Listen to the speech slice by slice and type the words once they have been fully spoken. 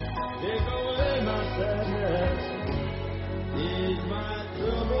Take away my sadness. Ease my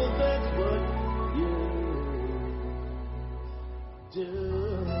troubles, that's what you do.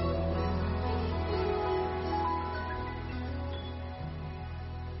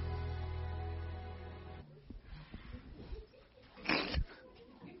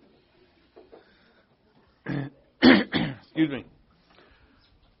 Excuse me.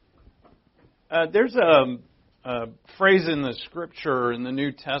 There's a phrase in the Scripture in the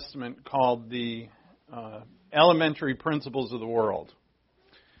New Testament called the elementary principles of the world.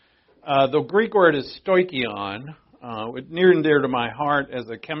 The Greek word is stoichion, near and dear to my heart as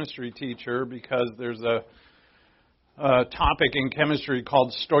a chemistry teacher because there's a topic in chemistry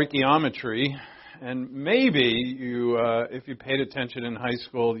called stoichiometry, and maybe you, if you paid attention in high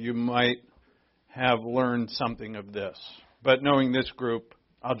school, you might have learned something of this. But knowing this group,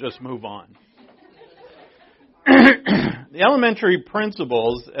 I'll just move on. The elementary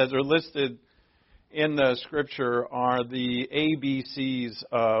principles, as are listed in the Scripture, are the ABCs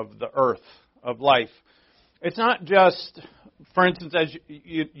of the earth, of life. It's not just, for instance, as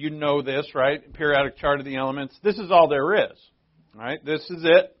you know this, right? Periodic chart of the elements. This is all there is, right? This is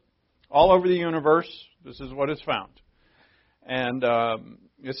it. All over the universe, this is what is found. And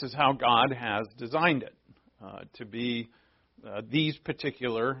this is how God has designed it to be these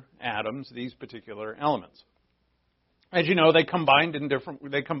particular atoms, these particular elements. As you know, they combine in different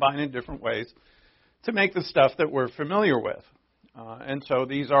ways to make the stuff that we're familiar with. And so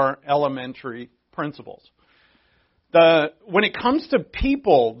these are elementary principles. When it comes to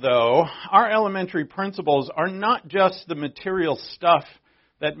people, though, our elementary principles are not just the material stuff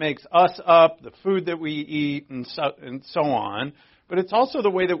that makes us up, the food that we eat, and so on, but it's also the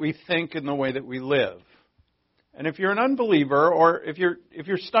way that we think and the way that we live. And if you're an unbeliever, or if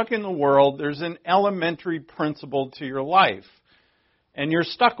you're stuck in the world, there's an elementary principle to your life. And you're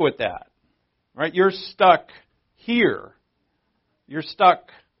stuck with that. Right? You're stuck here. You're stuck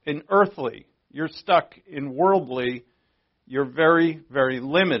in earthly. You're stuck in worldly. You're very, very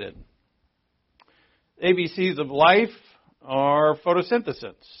limited. ABCs of life are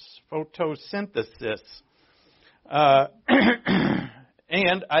photosynthesis.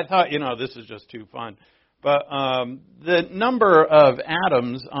 And I thought, this is just too fun. But the number of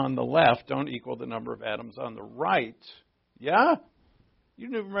atoms on the left don't equal the number of atoms on the right. Yeah? You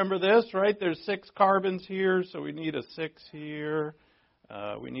remember this, right? There's 6 carbons here, so we need a 6 here.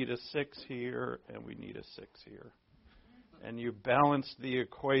 We need a 6 here, and we need a 6 here. And you balance the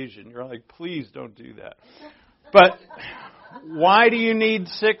equation. You're like, please don't do that. But why do you need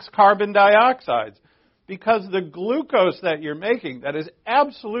 6 carbon dioxides? Because the glucose that you're making, that is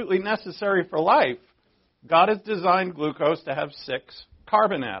absolutely necessary for life, God has designed glucose to have 6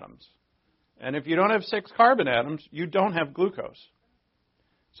 carbon atoms. And if you don't have 6 carbon atoms, you don't have glucose.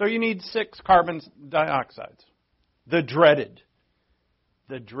 So you need 6 carbon dioxides. The dreaded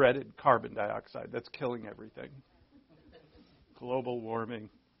carbon dioxide that's killing everything. Global warming.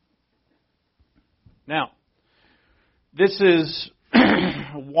 Now, this is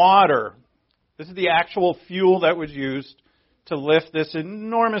water. This is the actual fuel that was used to lift this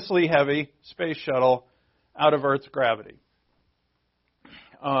enormously heavy space shuttle out of Earth's gravity.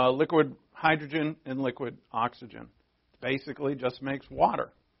 Liquid hydrogen and liquid oxygen. Basically just makes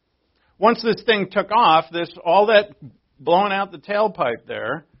water. Once this thing took off, all that blowing out the tailpipe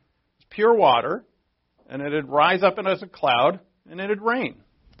there, it's pure water, and it'd rise up as a cloud, and it'd rain.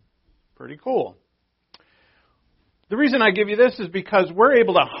 Pretty cool. The reason I give you this is because we're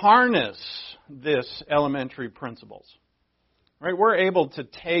able to harness this elementary principles. Right? We're able to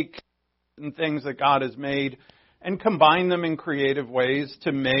take things that God has made and combine them in creative ways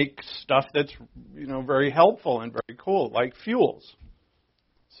to make stuff that's, very helpful and very cool, like fuels.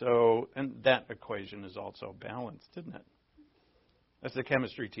 So, and that equation is also balanced, isn't it? That's the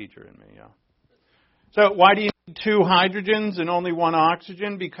chemistry teacher in me, yeah. So why do you need 2 hydrogens and only 1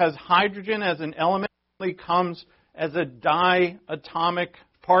 oxygen? Because hydrogen as an element only comes as a diatomic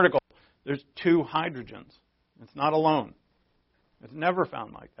particle. There's 2 hydrogens. It's not alone. It's never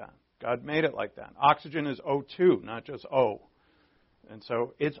found like that. God made it like that. Oxygen is O2, not just O. And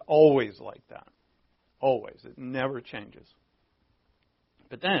so it's always like that. Always. It never changes.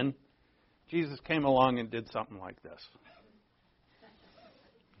 But then, Jesus came along and did something like this.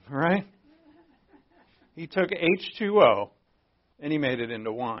 All right? He took H2O and he made it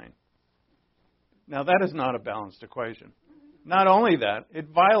into wine. Now, that is not a balanced equation. Not only that, it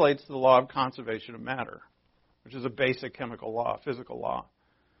violates the law of conservation of matter, which is a basic chemical law, physical law.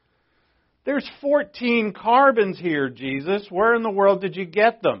 There's 14 carbons here, Jesus. Where in the world did you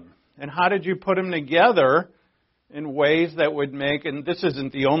get them? And how did you put them together in ways that would make, and this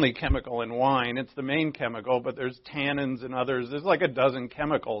isn't the only chemical in wine, it's the main chemical, but there's tannins and others. There's like a dozen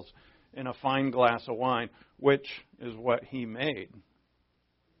chemicals in a fine glass of wine, which is what he made.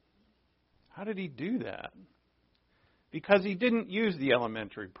 How did he do that? Because he didn't use the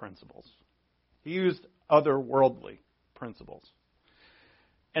elementary principles. He used otherworldly principles.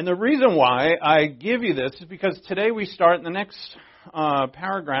 And the reason why I give you this is because today we start in the next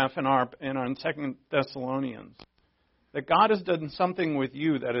paragraph in 2 Thessalonians. That God has done something with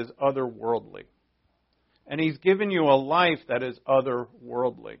you that is otherworldly. And He's given you a life that is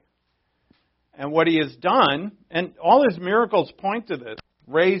otherworldly. And what He has done, and all His miracles point to this,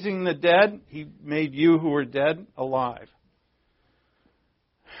 raising the dead, He made you who were dead alive.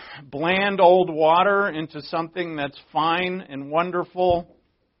 Bland old water into something that's fine and wonderful,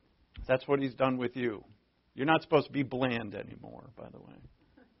 that's what He's done with you. You're not supposed to be bland anymore, by the way.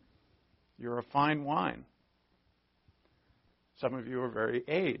 You're a fine wine. Some of you are very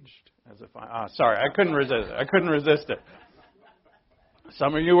aged as a fine. Sorry, I couldn't resist it.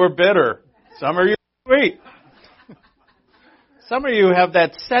 Some of you are bitter. Some of you are sweet. Some of you have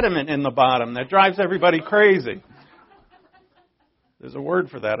that sediment in the bottom that drives everybody crazy. There's a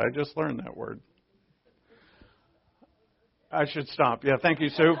word for that. I just learned that word. I should stop. Yeah, thank you,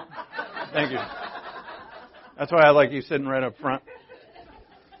 Sue. Thank you. That's why I like you sitting right up front.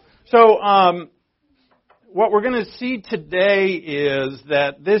 So, what we're going to see today is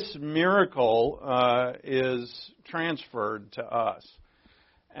that this miracle is transferred to us.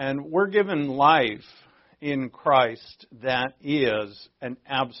 And we're given life in Christ that is an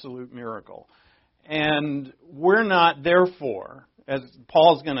absolute miracle. And we're not, therefore, as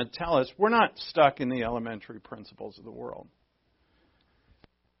Paul's going to tell us, we're not stuck in the elementary principles of the world.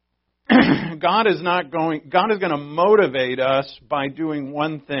 God is going to motivate us by doing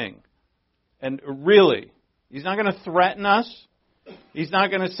one thing. And really, He's not going to threaten us. He's not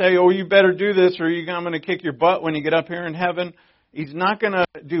going to say, oh, you better do this or I'm going to kick your butt when you get up here in heaven. He's not going to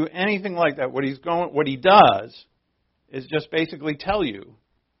do anything like that. What He does is just basically tell you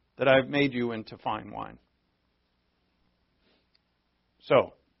that I've made you into fine wine.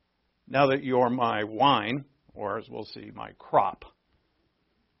 So, now that you're my wine, or as we'll see, my crop,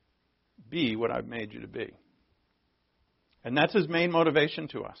 be what I've made you to be. And that's His main motivation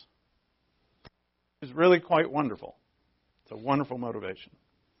to us. It's really quite wonderful. It's a wonderful motivation.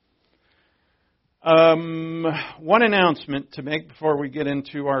 One announcement to make before we get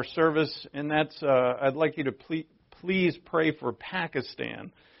into our service, and that's I'd like you to please pray for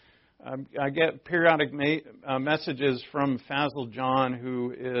Pakistan. I get periodic messages from Fazl John,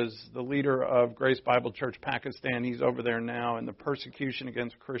 who is the leader of Grace Bible Church Pakistan. He's over there now, and the persecution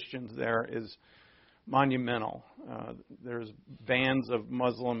against Christians there is monumental. There's bands of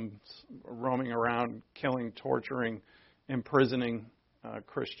Muslims roaming around, killing, torturing, imprisoning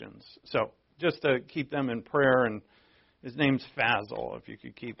Christians. So just to keep them in prayer, and his name's Fazl, if you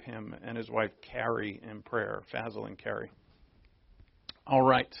could keep him and his wife Carrie in prayer. Fazl and Carrie. All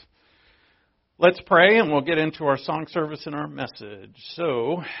right. Let's pray, and we'll get into our song service and our message.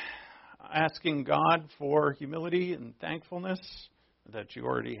 So, asking God for humility and thankfulness that you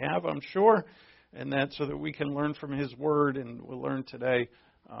already have, I'm sure, and that so that we can learn from His Word, and we'll learn today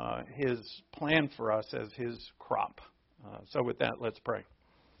His plan for us as His crop. So with that, let's pray.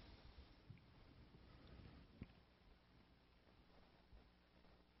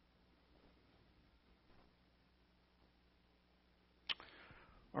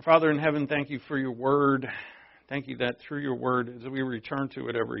 Our Father in heaven, thank you for your word. Thank you that through your word, as we return to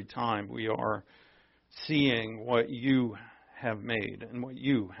it every time, we are seeing what you have made and what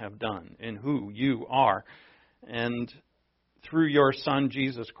you have done and who you are. And through your Son,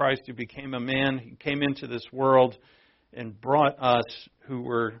 Jesus Christ, who became a man, He came into this world and brought us who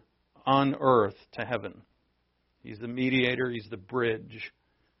were on earth to heaven. He's the mediator. He's the bridge.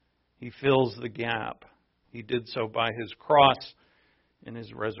 He fills the gap. He did so by His cross and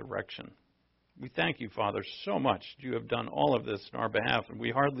His resurrection. We thank you, Father, so much that you have done all of this on our behalf, and we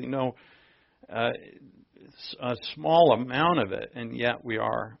hardly know a small amount of it, and yet we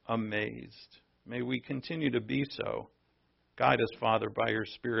are amazed. May we continue to be so. Guide us, Father, by your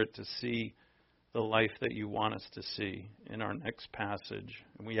Spirit to see the life that you want us to see in our next passage.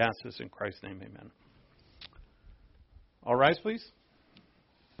 And we ask this in Christ's name, amen. All rise, please.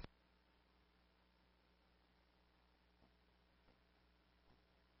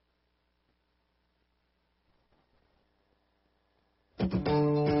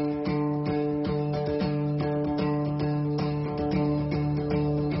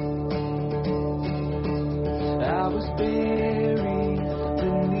 I was buried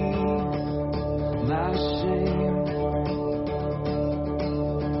beneath my shame.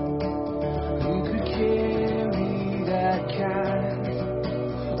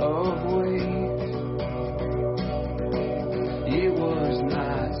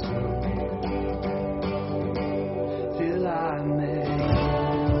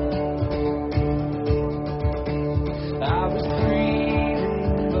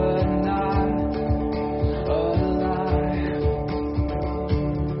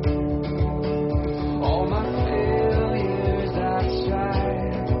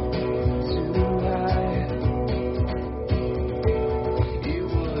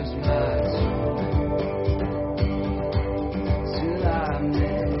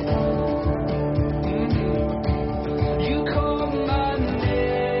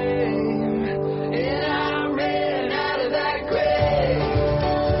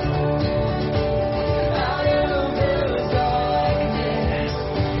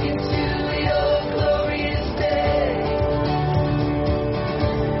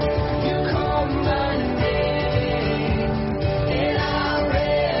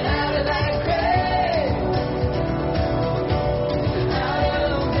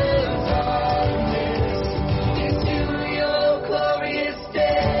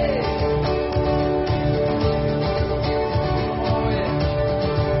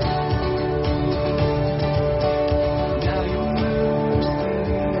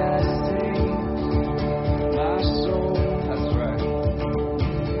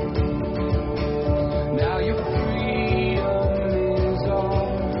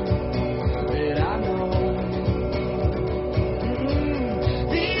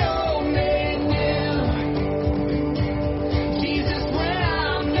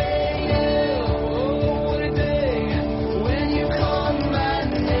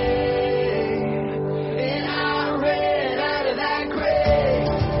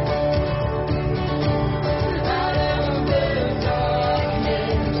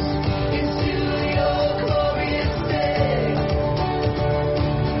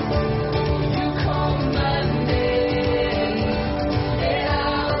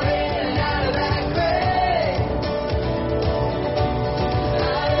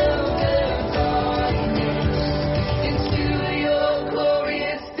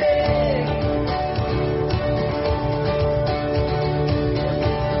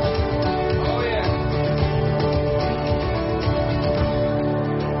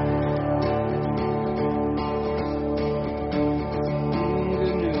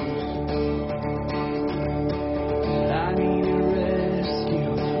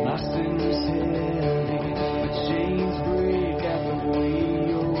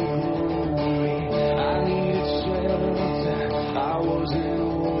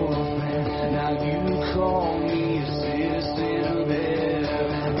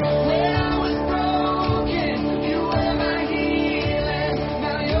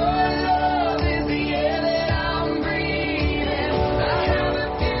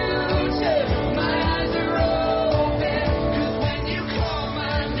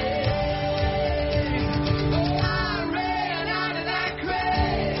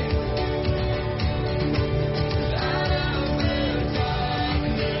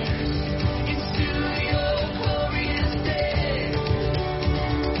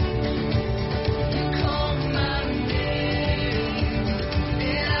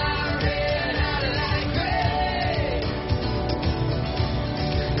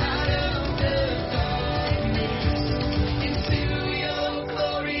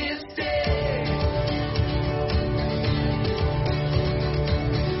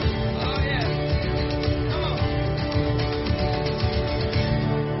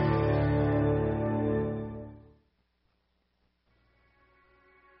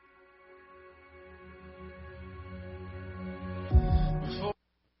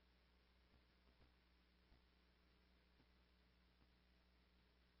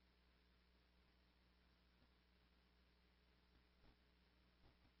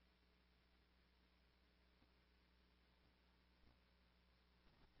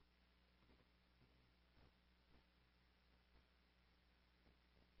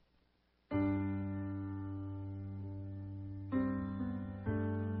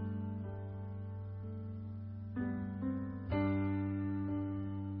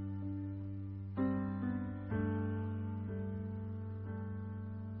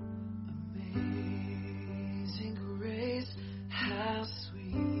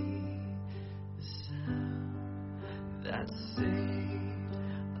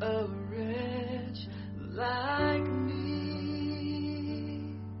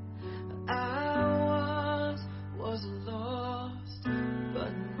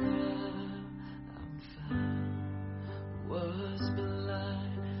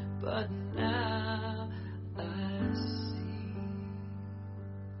 but now I see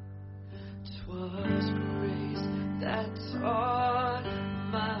 'twas grace that taught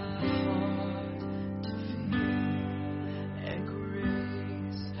my heart to fear, and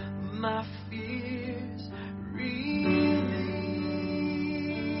grace my fears relieved.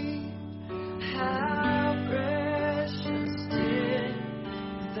 How precious did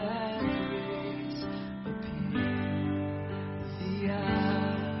that grace appear the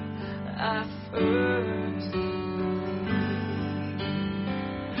hour I first believed.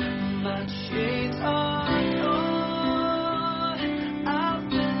 My chains are gone, I've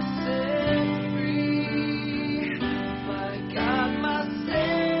been set free. My God, my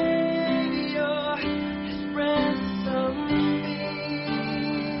Savior has ransomed me.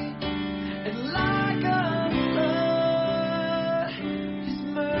 And like a flood, His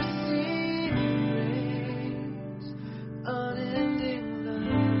mercy reigns, unending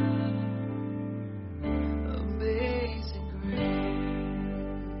love, amazing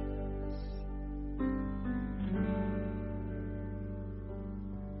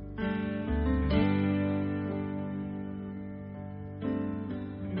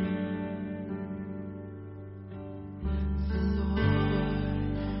The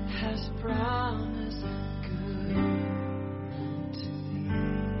Lord has promised good to me.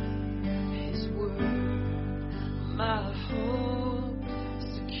 His word, my hope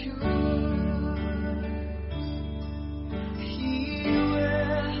secure. He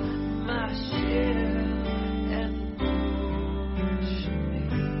will my shield and portion me,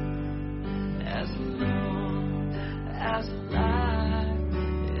 as long as life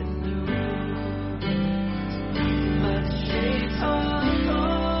endures. My chains are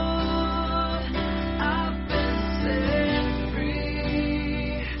gone, I've been set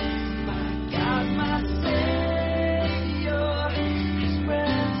free. My God, my Savior has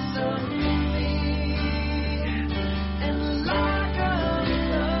ransomed me. And like a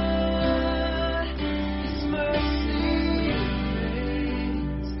flood, His mercy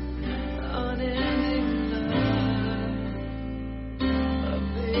reigns, unending love,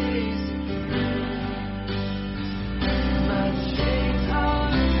 amazing grace. My chains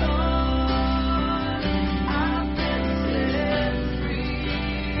are gone, I've been set free.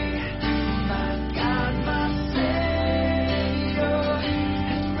 My God, my Savior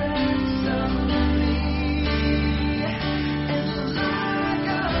has ransomed me. And like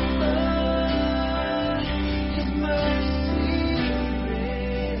a flood, His mercy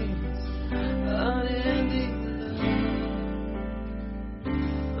reigns, unending love,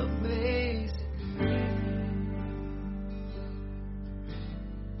 amazing grace.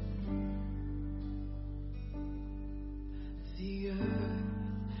 The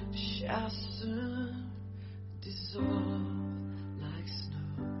earth shall soon dissolve like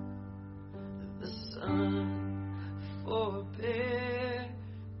snow. The sun forbear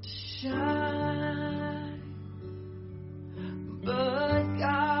to shine. But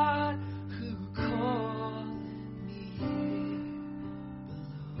God, who called me here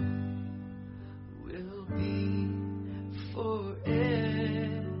below, will be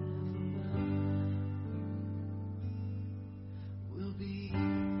forever mine. Will be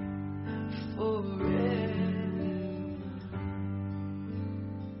forever.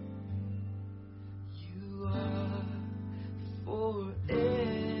 You are forever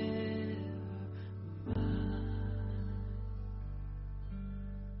mine.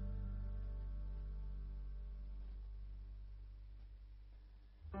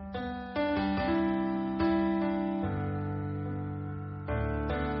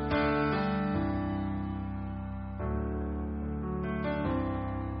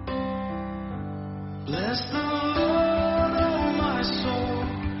 Bless the Lord, oh my soul,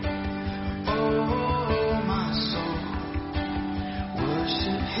 oh my soul.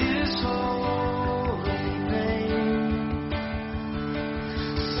 Worship His holy name.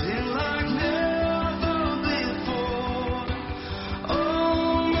 Sing like never before,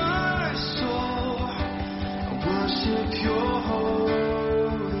 oh my soul. Worship Your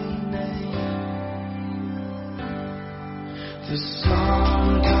holy name. The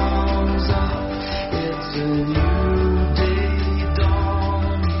song comes up, it's a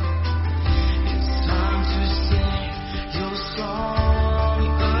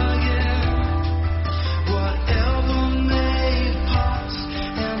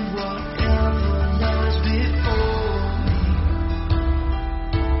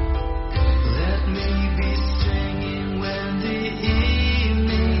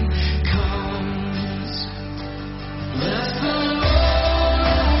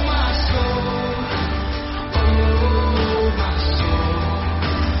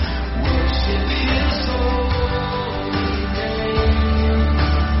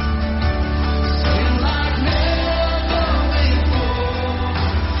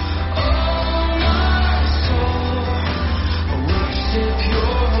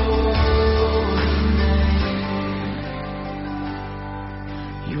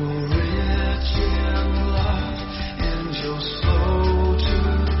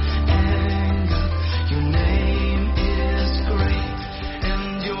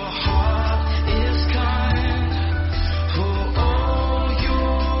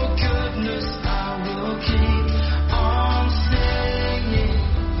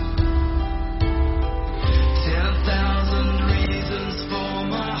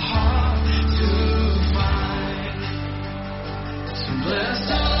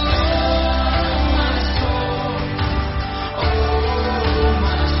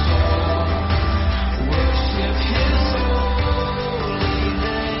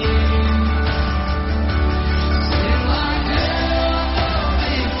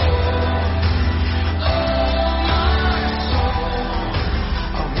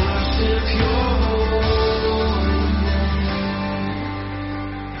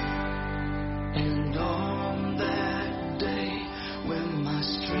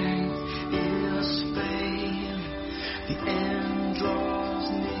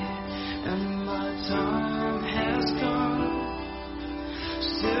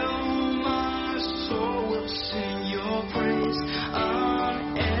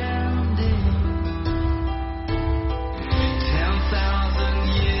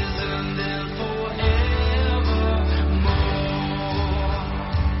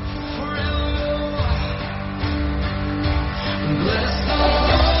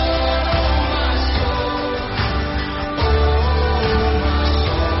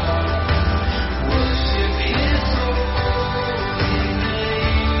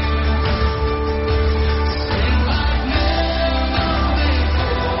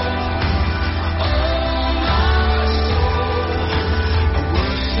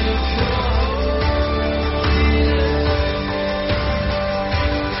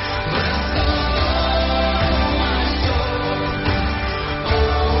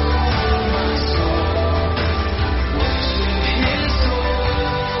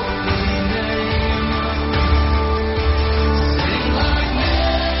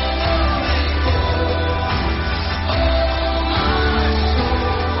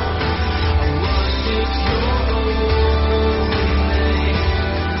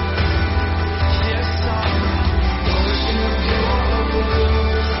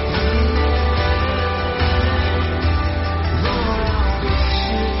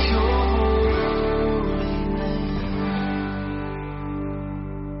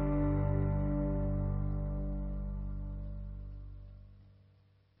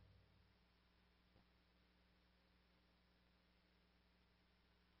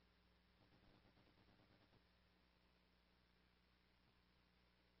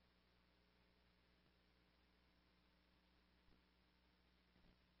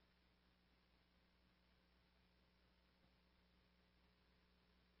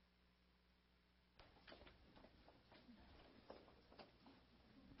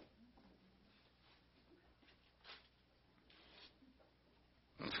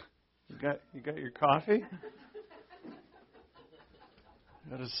You got your coffee?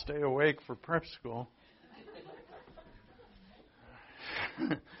 Got to stay awake for prep school.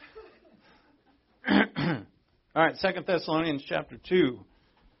 All right, 2 Thessalonians chapter 2.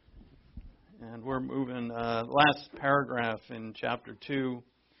 And we're moving last paragraph in chapter 2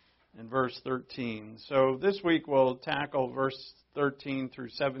 and verse 13. So this week we'll tackle verse 13 through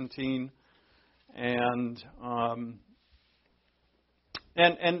 17. And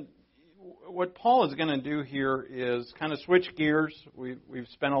what Paul is going to do here is kind of switch gears. We've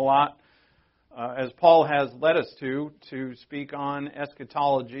spent a lot, as Paul has led us to speak on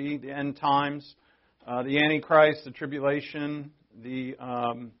eschatology, the end times, the Antichrist, the tribulation,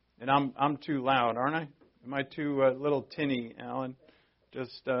 and I'm too loud, aren't I? Am I too little tinny, Alan?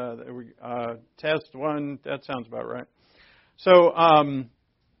 Just test one. That sounds about right. So,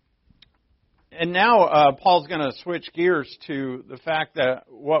 and now Paul's going to switch gears to the fact that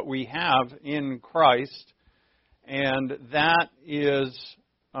what we have in Christ, and that is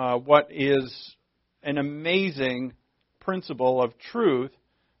what is an amazing principle of truth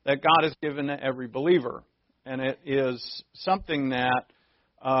that God has given to every believer. And it is something that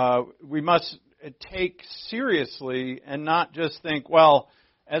we must take seriously and not just think, well,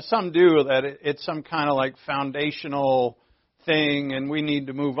 as some do, that it's some kind of like foundational thing and we need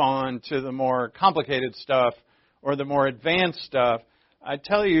to move on to the more complicated stuff or the more advanced stuff. I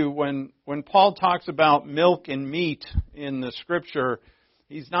tell you, when Paul talks about milk and meat in the Scripture,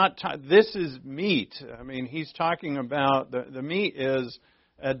 he's not. This is meat. I mean, he's talking about the meat is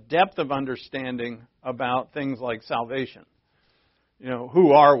a depth of understanding about things like salvation. You know,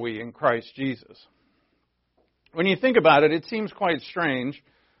 who are we in Christ Jesus? When you think about it, it seems quite strange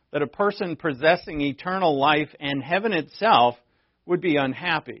that a person possessing eternal life and heaven itself would be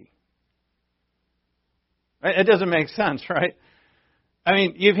unhappy. It doesn't make sense, right? I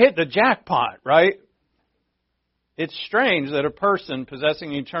mean, you've hit the jackpot, right? It's strange that a person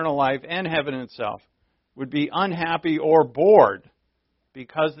possessing eternal life and heaven itself would be unhappy or bored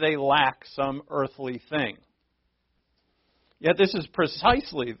because they lack some earthly thing. Yet this is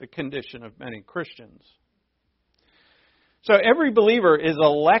precisely the condition of many Christians. So every believer is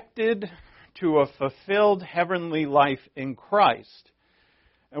elected to a fulfilled heavenly life in Christ.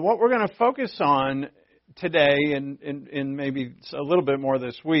 And what we're going to focus on today, and maybe a little bit more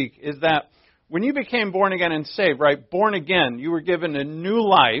this week, is that when you became born again and saved, right, born again, you were given a new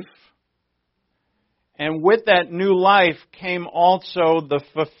life. And with that new life came also the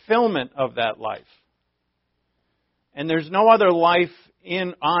fulfillment of that life. And there's no other life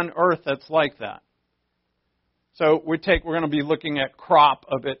on earth that's like that. So we're going to be looking at crop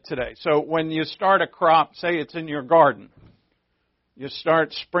a bit today. So when you start a crop, say it's in your garden. You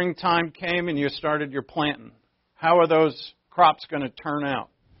start, springtime came and you started your planting. How are those crops going to turn out?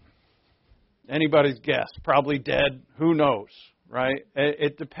 Anybody's guess. Probably dead. Who knows, right?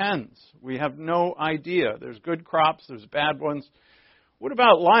 It depends. We have no idea. There's good crops. There's bad ones. What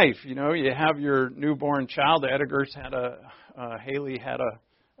about life? You know, you have your newborn child. Edgar's had Haley had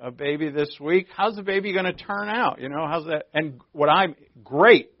a baby this week. How's the baby going to turn out? You know, how's that? And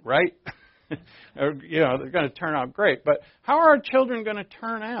great, right? You know, they're going to turn out great. But how are our children going to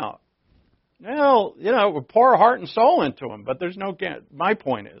turn out? Well, you know, we pour our heart and soul into them, but my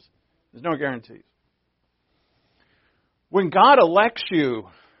point is, there's no guarantees. When God elects you,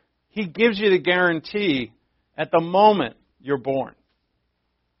 He gives you the guarantee at the moment you're born.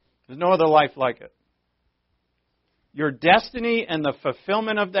 There's no other life like it. Your destiny and the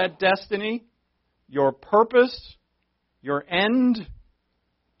fulfillment of that destiny, your purpose, your end,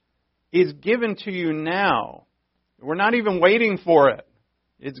 is given to you now. We're not even waiting for it.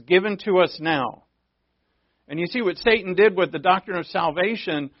 It's given to us now. And you see what Satan did with the doctrine of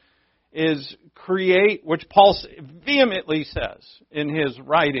salvation is create, which Paul vehemently says in his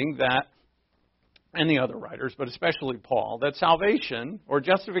writing that, and the other writers, but especially Paul, that salvation or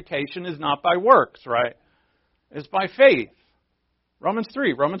justification is not by works, right? It's by faith. Romans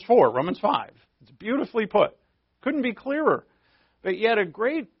 3, Romans 4, Romans 5. It's beautifully put. Couldn't be clearer. But yet a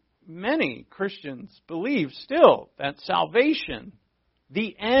great many Christians believe still that salvation,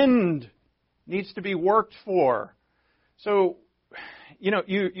 the end, needs to be worked for. So, you know,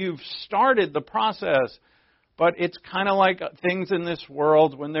 you've started the process, but it's kind of like things in this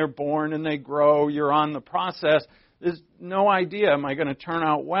world. When they're born and they grow, you're on the process. There's no idea. Am I going to turn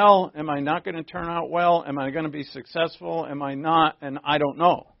out well? Am I not going to turn out well? Am I going to be successful? Am I not? And I don't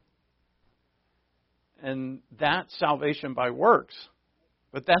know. And that's salvation by works.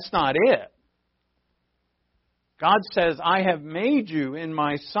 But that's not it. God says, I have made you in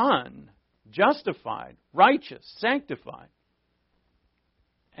my Son justified, righteous, sanctified.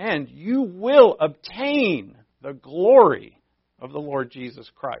 and you will obtain the glory of the Lord Jesus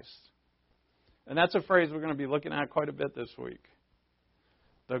Christ. And that's a phrase we're going to be looking at quite a bit this week.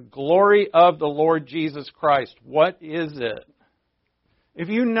 The glory of the Lord Jesus Christ. What is it? If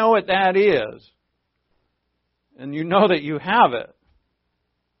you know what that is, and you know that you have it,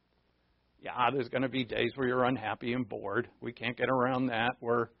 yeah, there's going to be days where you're unhappy and bored. We can't get around that.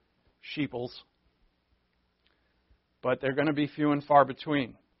 We're sheeples. But they're going to be few and far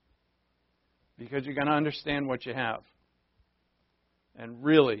between. Because you're going to understand what you have. And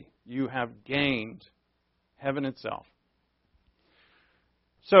really, you have gained heaven itself.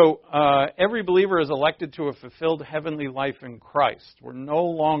 So, every believer is elected to a fulfilled heavenly life in Christ. We're no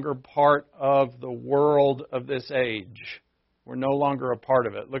longer part of the world of this age. We're no longer a part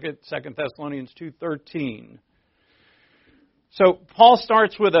of it. Look at 2 Thessalonians 2:13. So, Paul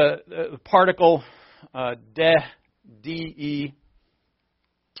starts with a particle, de.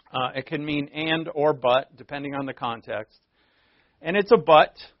 It can mean and or but, depending on the context. And it's a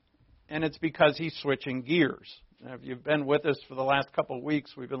but, and it's because he's switching gears. Now, if you've been with us for the last couple of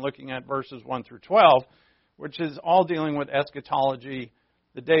weeks, we've been looking at verses 1 through 12, which is all dealing with eschatology,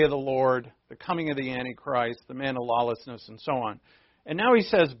 the day of the Lord, the coming of the Antichrist, the man of lawlessness, and so on. And now he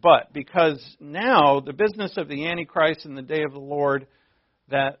says, but, because now the business of the Antichrist and the day of the Lord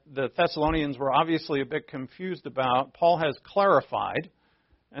that the Thessalonians were obviously a bit confused about, Paul has clarified,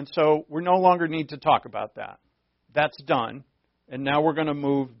 and so we no longer need to talk about that. That's done. And now we're going to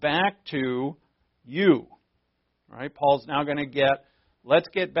move back to you. Right? Paul's now going to let's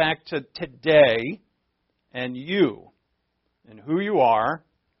get back to today and you and who you are.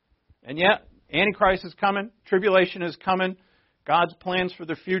 And yet, Antichrist is coming, tribulation is coming, God's plans for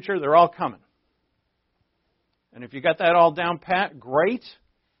the future, they're all coming. And if you got that all down pat, great.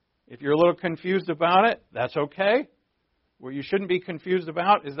 If you're a little confused about it, that's okay. What you shouldn't be confused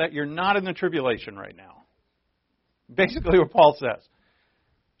about is that you're not in the tribulation right now. Basically what Paul says.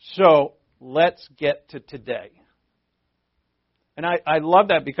 So, let's get to today. And I love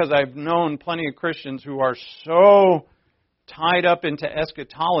that because I've known plenty of Christians who are so tied up into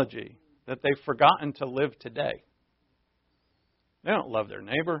eschatology that they've forgotten to live today. They don't love their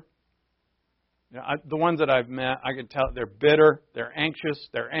neighbor. You know, the ones that I've met, I can tell they're bitter, they're anxious,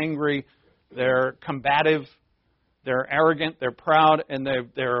 they're angry, they're combative, they're arrogant, they're proud, and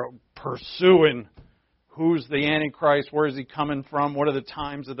they're pursuing who's the Antichrist, where is he coming from, what are the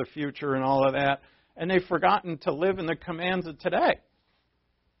times of the future, and all of that. And they've forgotten to live in the commands of today.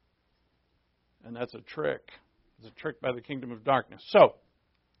 And that's a trick. It's a trick by the kingdom of darkness. So,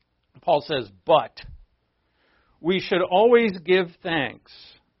 Paul says, but we should always give thanks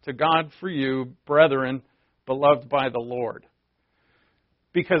to God for you, brethren, beloved by the Lord.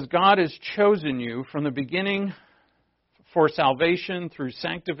 Because God has chosen you from the beginning for salvation through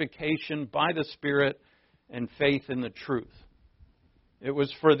sanctification by the Spirit and faith in the truth. It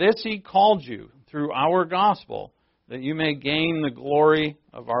was for this He called you through our gospel, that you may gain the glory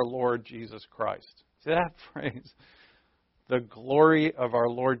of our Lord Jesus Christ. See that phrase? The glory of our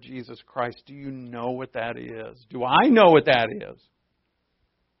Lord Jesus Christ. Do you know what that is? Do I know what that is?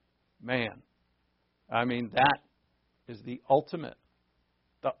 Man, I mean, that is the ultimate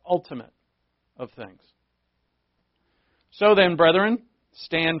of things. So then, brethren,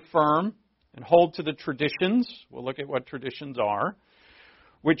 stand firm and hold to the traditions. We'll look at what traditions are,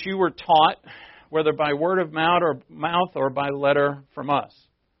 which you were taught, whether by word of mouth or by letter from us.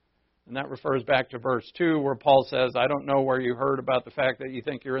 And that refers back to verse 2, where Paul says, I don't know where you heard about the fact that you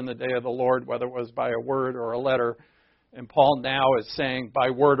think you're in the day of the Lord, whether it was by a word or a letter. And Paul now is saying, by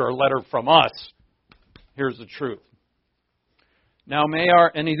word or letter from us, here's the truth. Now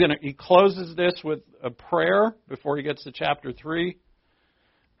and he closes this with a prayer before he gets to chapter 3.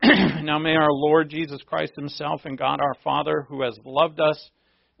 Now may our Lord Jesus Christ Himself and God our Father, who has loved us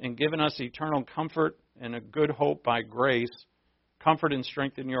and given us eternal comfort and a good hope by grace, comfort and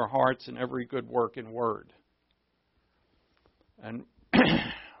strengthen your hearts in every good work and word. And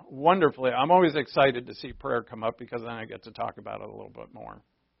wonderfully, I'm always excited to see prayer come up because then I get to talk about it a little bit more.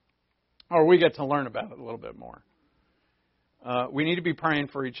 Or we get to learn about it a little bit more. We need to be praying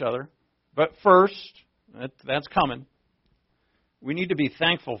for each other. But first, that's coming. We need to be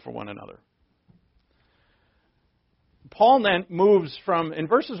thankful for one another. Paul then moves from, in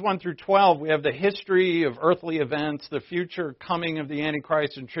verses 1 through 12, we have the history of earthly events, the future coming of the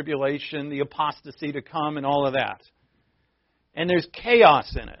Antichrist and tribulation, the apostasy to come, and all of that. And there's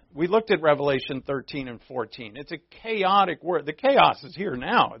chaos in it. We looked at Revelation 13 and 14. It's a chaotic word. The chaos is here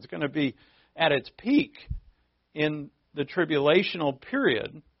now. It's going to be at its peak in the tribulational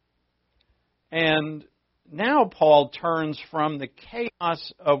period. And now Paul turns from the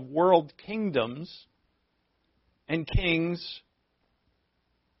chaos of world kingdoms and kings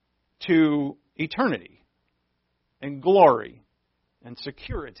to eternity and glory and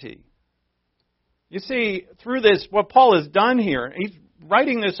security. You see, through this, what Paul has done here, he's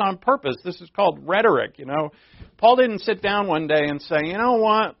writing this on purpose. This is called rhetoric, Paul didn't sit down one day and say, you know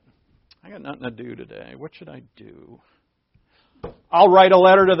what? I got nothing to do today. What should I do? I'll write a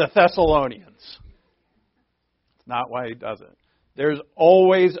letter to the Thessalonians. It's not why he does it. There's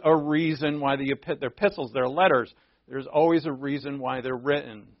always a reason why their epistles, their letters, there's always a reason why they're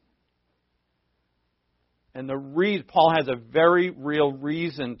written. And Paul has a very real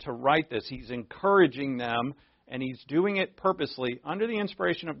reason to write this. He's encouraging them, and he's doing it purposely under the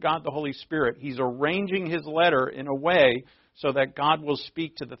inspiration of God the Holy Spirit. He's arranging his letter in a way so that God will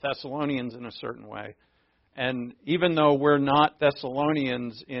speak to the Thessalonians in a certain way. And even though we're not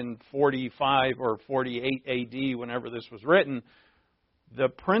Thessalonians in 45 or 48 AD, whenever this was written, the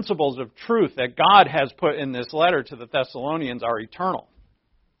principles of truth that God has put in this letter to the Thessalonians are eternal.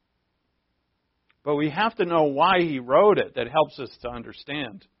 But we have to know why he wrote it. That helps us to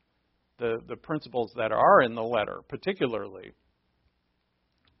understand the principles that are in the letter, particularly.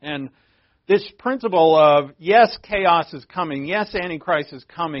 And this principle of, yes, chaos is coming, yes, Antichrist is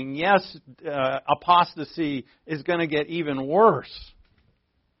coming, yes, apostasy is going to get even worse.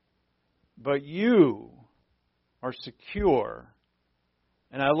 But you are secure.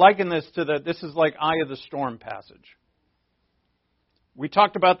 And I liken this to this is like eye of the storm passage. We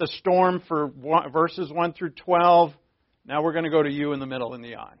talked about the storm for verses 1 through 12. Now we're going to go to you in the middle in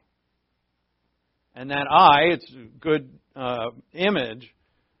the eye. And that eye, it's a good image,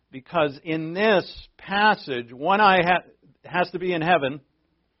 because in this passage, one eye has to be in heaven,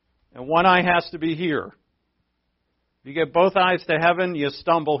 and one eye has to be here. If you get both eyes to heaven, you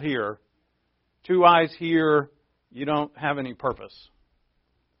stumble here. Two eyes here, you don't have any purpose.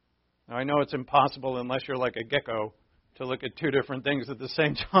 Now, I know it's impossible unless you're like a gecko to look at two different things at the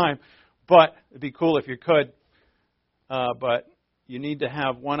same time, but it'd be cool if you could. But you need to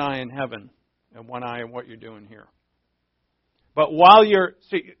have one eye in heaven and one eye in what you're doing here. But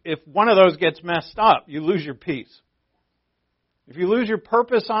if one of those gets messed up, you lose your peace. If you lose your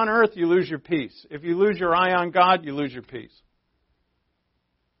purpose on earth, you lose your peace. If you lose your eye on God, you lose your peace.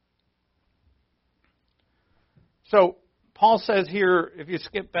 So, Paul says here, if you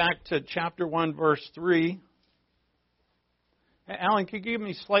skip back to chapter 1, verse 3, Alan, could you give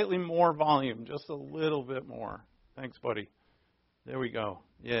me slightly more volume? Just a little bit more. Thanks, buddy. There we go.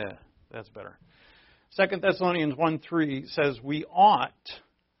 Yeah, that's better. 2 Thessalonians 1:3 says, we ought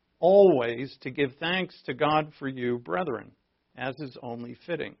always to give thanks to God for you, brethren, as is only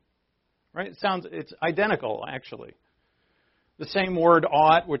fitting. Right? It's identical, actually. The same word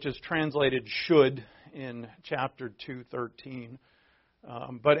ought, which is translated should in chapter 2:13.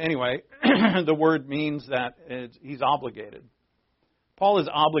 But anyway, the word means that he's obligated. Paul is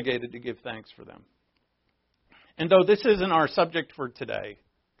obligated to give thanks for them. And though this isn't our subject for today,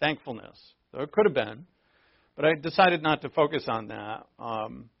 thankfulness, though it could have been, but I decided not to focus on that.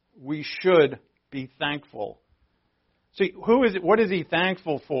 We should be thankful. See, what is he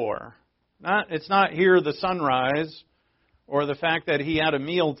thankful for? It's not here the sunrise, or the fact that he had a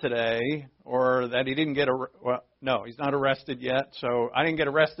meal today, or that he didn't no, he's not arrested yet, so I didn't get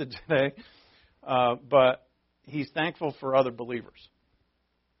arrested today. But he's thankful for other believers.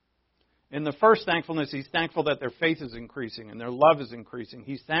 In the first thankfulness, he's thankful that their faith is increasing and their love is increasing.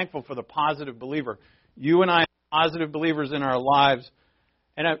 He's thankful for the positive believer. You and I are positive believers in our lives,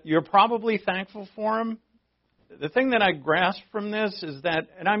 and you're probably thankful for them. The thing that I grasp from this is that,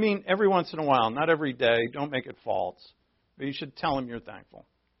 and I mean every once in a while, not every day, don't make it false, but you should tell them you're thankful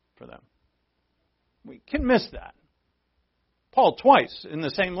for them. We can miss that. Paul twice in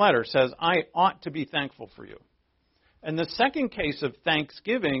the same letter says, I ought to be thankful for you. And the second case of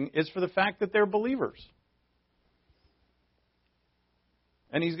thanksgiving is for the fact that they're believers.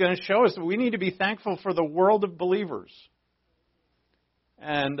 And he's going to show us that we need to be thankful for the world of believers.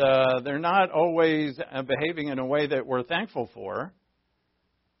 And they're not always behaving in a way that we're thankful for,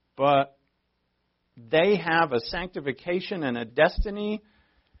 but they have a sanctification and a destiny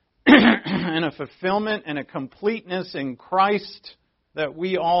and a fulfillment and a completeness in Christ that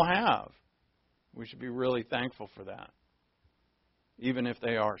we all have. We should be really thankful for that, even if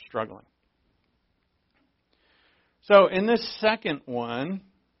they are struggling. So in this second one,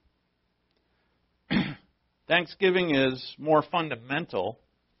 thanksgiving is more fundamental.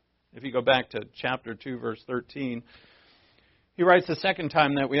 If you go back to chapter 2, verse 13, he writes the second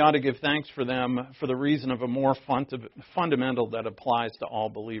time that we ought to give thanks for them for the reason of a more fundamental that applies to all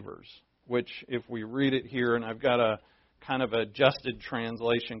believers. which if we read it here, and I've got a kind of adjusted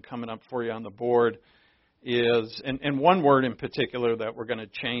translation coming up for you on the board, is, and one word in particular that we're going to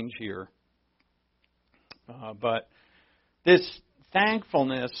change here, but this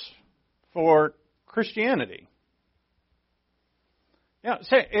thankfulness for Christianity. Yeah,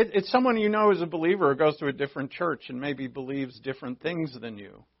 say it's someone you know is a believer or goes to a different church and maybe believes different things than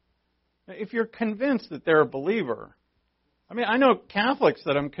you. If you're convinced that they're a believer, I mean, I know Catholics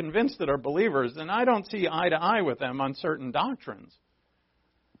that I'm convinced that are believers, and I don't see eye to eye with them on certain doctrines.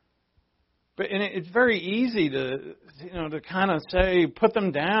 But it's very easy to kind of say, put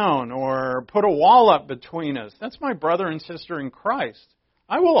them down or put a wall up between us. That's my brother and sister in Christ.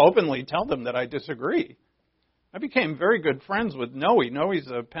 I will openly tell them that I disagree. I became very good friends with Noe. Noe's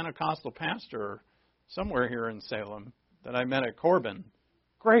a Pentecostal pastor somewhere here in Salem that I met at Corbin.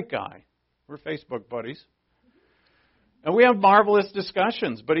 Great guy. We're Facebook buddies. And we have marvelous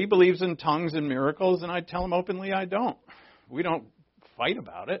discussions, but he believes in tongues and miracles, and I tell him openly I don't. We don't fight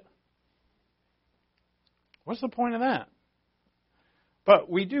about it. What's the point of that? But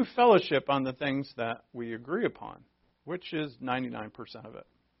we do fellowship on the things that we agree upon, which is 99% of it.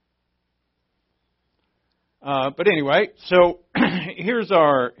 But anyway, so here's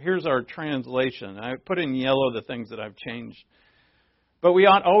our translation. I put in yellow the things that I've changed. But we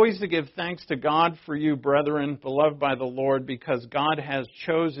ought always to give thanks to God for you, brethren, beloved by the Lord, because God has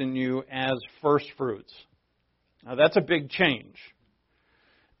chosen you as first fruits. Now that's a big change.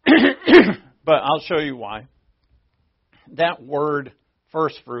 But I'll show you why. That word,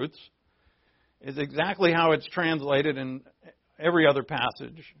 first fruits, is exactly how it's translated in every other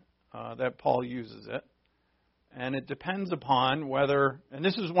passage that Paul uses it. And it depends upon whether, and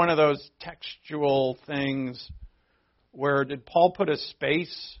this is one of those textual things where did Paul put a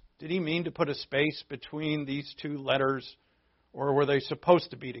space? Did he mean to put a space between these two letters, or were they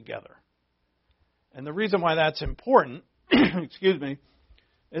supposed to be together? And the reason why that's important, excuse me,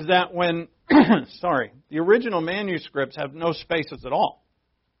 is that when, the original manuscripts have no spaces at all.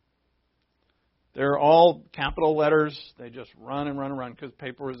 They're all capital letters. They just run and run and run because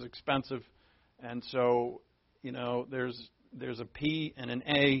paper is expensive. And so, there's a P and an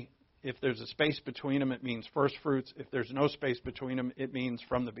A. If there's a space between them, it means first fruits. If there's no space between them, it means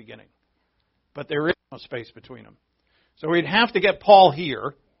from the beginning. But there is no space between them. So we'd have to get Paul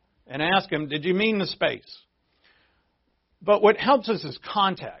here and ask him, did you mean the space? But what helps us is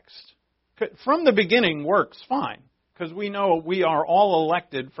context. From the beginning works fine, because we know we are all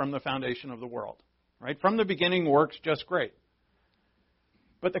elected from the foundation of the world. Right? From the beginning works just great.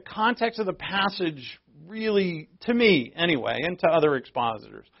 But the context of the passage really, to me anyway, and to other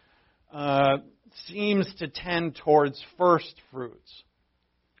expositors, seems to tend towards first fruits.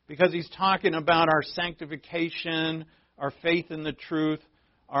 Because he's talking about our sanctification, our faith in the truth,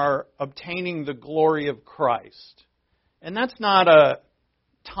 our obtaining the glory of Christ. And that's not a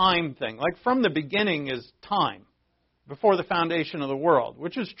time thing. Like from the beginning is time, before the foundation of the world,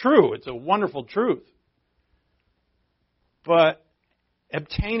 which is true. It's a wonderful truth. But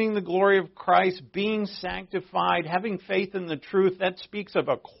obtaining the glory of Christ, being sanctified, having faith in the truth, that speaks of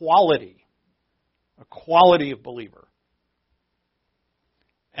a quality of believer.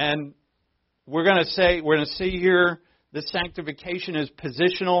 And we're going to see here, the sanctification is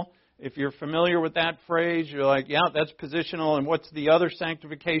positional. If you're familiar with that phrase, you're like, yeah, that's positional. And what's the other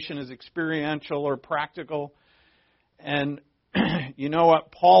sanctification is experiential or practical. And you know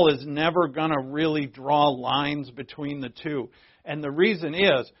what? Paul is never going to really draw lines between the two. And the reason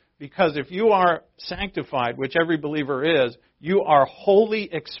is because if you are sanctified, which every believer is, you are wholly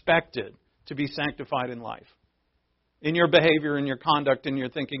expected to be sanctified in life. In your behavior, in your conduct, in your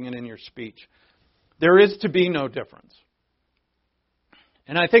thinking, and in your speech. There is to be no difference.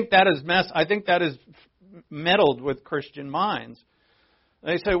 And I think that is meddled with Christian minds.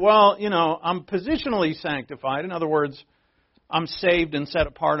 They say, well, I'm positionally sanctified. In other words, I'm saved and set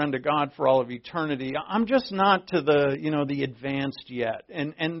apart unto God for all of eternity. I'm just not to the advanced yet.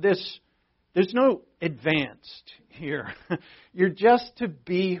 And there's no advanced here. You're just to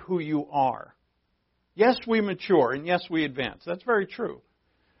be who you are. Yes, we mature, and yes, we advance. That's very true.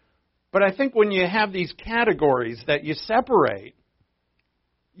 But I think when you have these categories that you separate,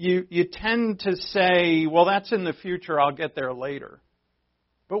 you tend to say, well, that's in the future, I'll get there later.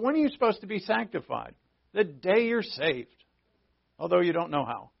 But when are you supposed to be sanctified? The day you're saved, although you don't know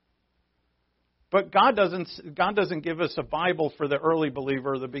how. But God doesn't give us a Bible for the early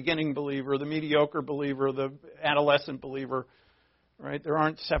believer, the beginning believer, the mediocre believer, the adolescent believer. Right? There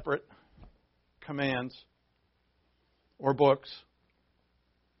aren't separate commands or books.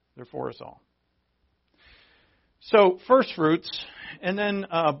 They're for us all. So, first fruits And then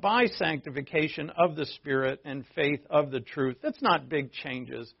by sanctification of the Spirit and faith of the truth. That's not big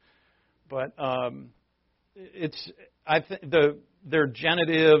changes, but they're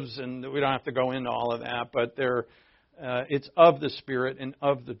genitives, and we don't have to go into all of that, but it's of the Spirit and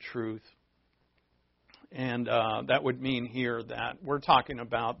of the truth. And that would mean here that we're talking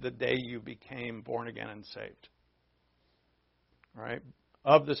about the day you became born again and saved. Right?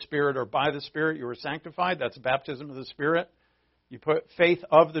 Of the Spirit or by the Spirit you were sanctified. That's baptism of the Spirit. You put faith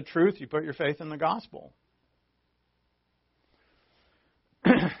of the truth. You put your faith in the gospel.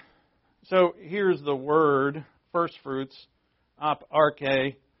 So here's the word, first fruits, ap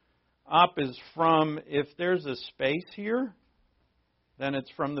arche. Ap is from, if there's a space here, then it's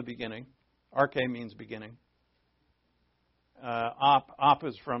from the beginning. Arche means beginning. Ap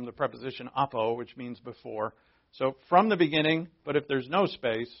is from the preposition apo, which means before. So from the beginning, but if there's no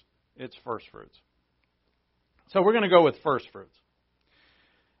space, it's first fruits. So we're going to go with first fruits.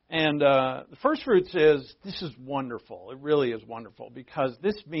 And the first fruits this is wonderful. It really is wonderful because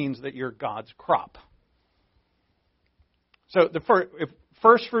this means that you're God's crop. So if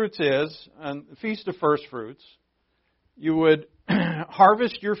first fruits is, and the Feast of First Fruits, you would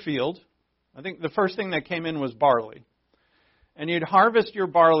harvest your field. I think the first thing that came in was barley. And you'd harvest your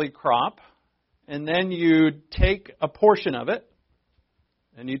barley crop, and then you'd take a portion of it,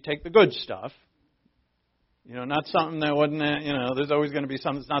 and you'd take the good stuff. Not something that wasn't, there's always going to be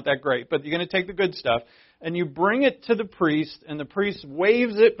something that's not that great. But you're going to take the good stuff, and you bring it to the priest, and the priest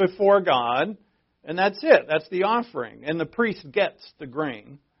waves it before God, and that's it. That's the offering. And the priest gets the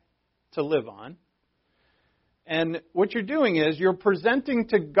grain to live on. And what you're doing is you're presenting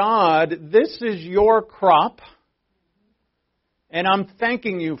to God, this is your crop, and I'm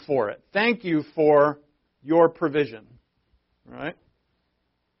thanking you for it. Thank you for your provision. Right?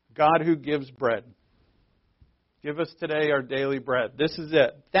 God who gives bread. Give us today our daily bread. This is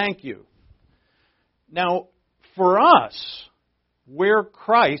it. Thank you. Now, for us, we're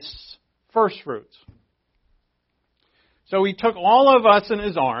Christ's first fruits. So He took all of us in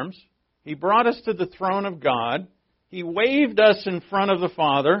His arms. He brought us to the throne of God. He waved us in front of the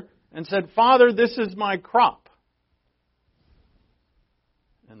Father and said, Father, this is my crop.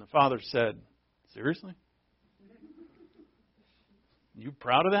 And the Father said, seriously? You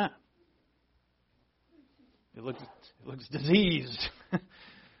proud of that? It looks diseased.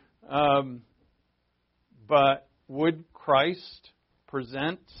 But would Christ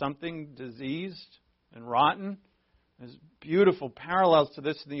present something diseased and rotten? There's beautiful parallels to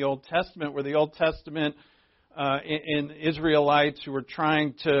this in the Old Testament, where the Old Testament in Israelites who were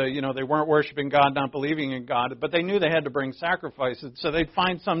trying to, they weren't worshiping God, not believing in God, but they knew they had to bring sacrifices, so they'd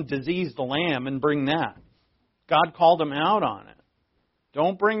find some diseased lamb and bring that. God called them out on it.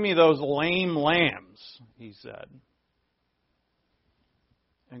 Don't bring me those lame lambs, He said.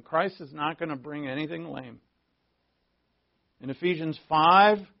 And Christ is not going to bring anything lame. In Ephesians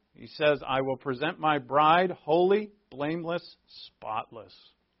 5, He says, I will present my bride holy, blameless, spotless.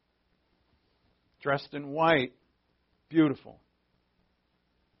 Dressed in white, beautiful.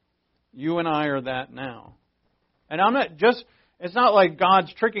 You and I are that now. And it's not like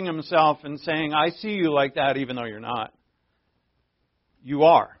God's tricking Himself and saying, I see you like that even though you're not. You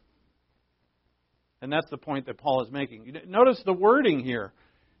are. And that's the point that Paul is making. Notice the wording here.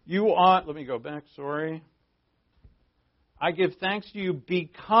 You ought, let me go back, sorry. I give thanks to you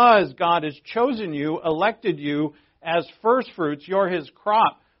because God has chosen you, elected you as first fruits. You're His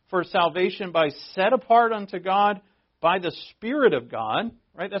crop for salvation by set apart unto God by the Spirit of God.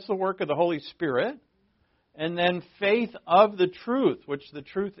 Right? That's the work of the Holy Spirit. And then faith of the truth, which the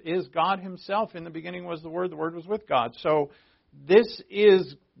truth is God Himself. In the beginning was the Word was with God. So this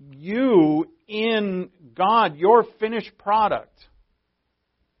is you in God, your finished product.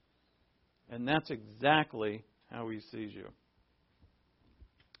 And that's exactly how He sees you.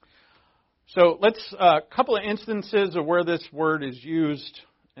 So let's, a couple of instances of where this word is used,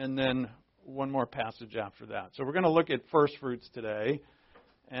 and then one more passage after that. So we're going to look at first fruits today.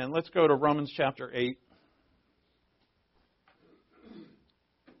 And let's go to Romans chapter 8.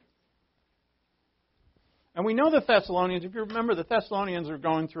 And we know the Thessalonians, if you remember, the Thessalonians are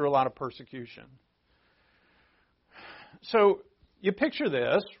going through a lot of persecution. So you picture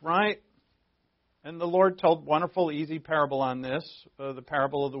this, right? And the Lord told wonderful, easy parable on this, the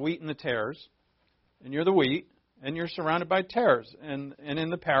parable of the wheat and the tares. And you're the wheat, and you're surrounded by tares. And in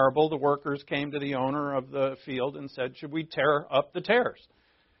the parable, the workers came to the owner of the field and said, should we tear up the tares?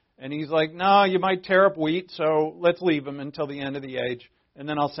 And he's like, no, you might tear up wheat, so let's leave them until the end of the age, and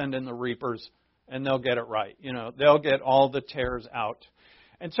then I'll send in the reapers, and they'll get it right. They'll get all the tares out.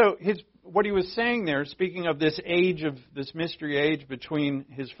 And so what he was saying there, speaking of this age, of this mystery age between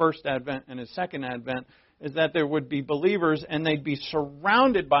his first advent and his second advent, is that there would be believers and they'd be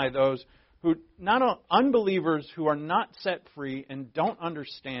surrounded by those who, not unbelievers who are not set free and don't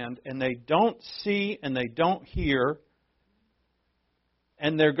understand and they don't see and they don't hear,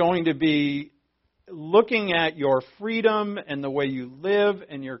 and they're going to be looking at your freedom and the way you live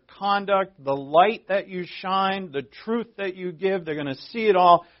and your conduct, the light that you shine, the truth that you give. They're going to see it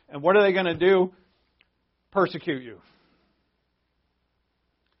all. And what are they going to do? Persecute you.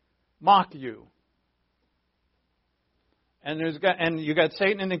 Mock you. And you got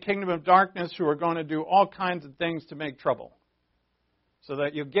Satan in the kingdom of darkness who are going to do all kinds of things to make trouble. So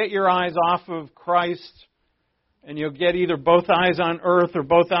that you get your eyes off of Christ, and you'll get either both eyes on earth or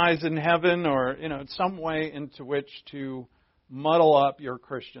both eyes in heaven, or some way into which to muddle up your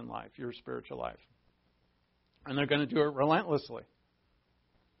Christian life, your spiritual life. And they're going to do it relentlessly.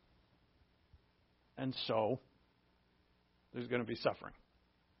 And so, there's going to be suffering.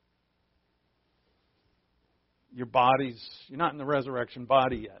 Your body's, you're not in the resurrection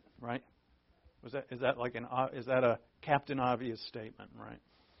body yet, right? Is that a Captain Obvious statement,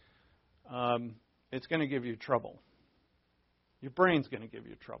 right? It's going to give you trouble. Your brain's going to give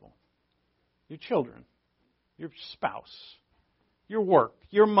you trouble. Your children, your spouse, your work,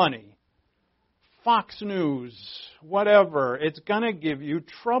 your money, Fox News, whatever. It's going to give you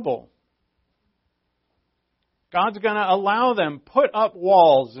trouble. God's going to allow them, put up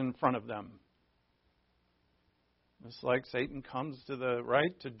walls in front of them. It's like Satan comes to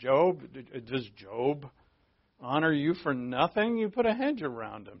Job. Does Job honor you for nothing? You put a hedge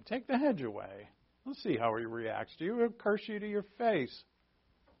around him. Take the hedge away. Let's see how he reacts to you. He'll curse you to your face.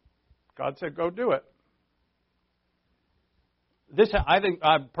 God said, go do it.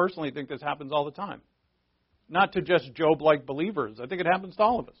 I personally think this happens all the time. Not to just Job-like believers. I think it happens to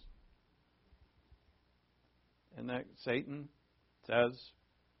all of us. And that Satan says,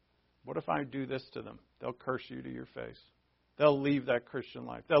 what if I do this to them? They'll curse you to your face. They'll leave that Christian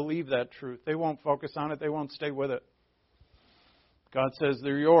life. They'll leave that truth. They won't focus on it. They won't stay with it. God says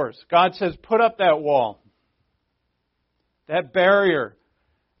they're yours. God says put up that wall, that barrier.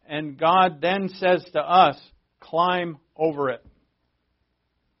 And God then says to us, climb over it.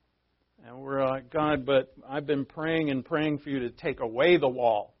 And we're like, God, but I've been praying and praying for you to take away the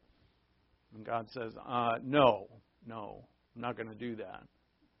wall. And God says, no, I'm not going to do that.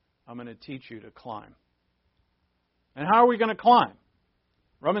 I'm going to teach you to climb. And how are we going to climb?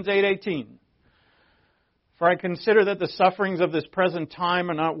 Romans 8:18. For I consider that the sufferings of this present time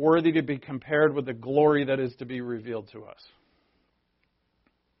are not worthy to be compared with the glory that is to be revealed to us.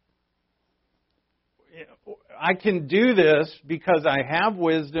 I can do this because I have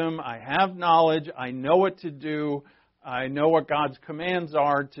wisdom, I have knowledge, I know what to do, I know what God's commands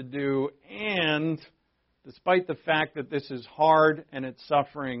are to do, and despite the fact that this is hard and it's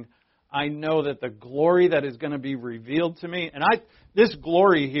suffering, I know that the glory that is going to be revealed to me, and this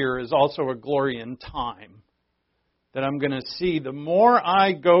glory here is also a glory in time that I'm going to see. The more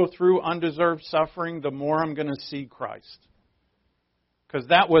I go through undeserved suffering, the more I'm going to see Christ. Because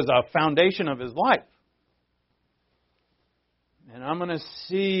that was a foundation of his life. And I'm going to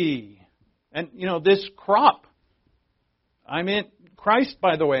see, and this crop. Christ,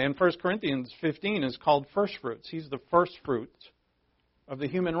 by the way, in 1 Corinthians 15 is called first fruits. He's the first fruit of the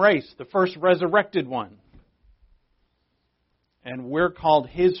human race, the first resurrected one. And we're called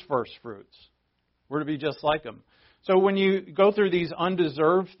his first fruits. We're to be just like him. So when you go through these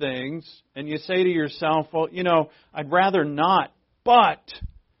undeserved things and you say to yourself, well, I'd rather not, but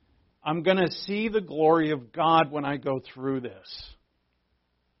I'm going to see the glory of God when I go through this.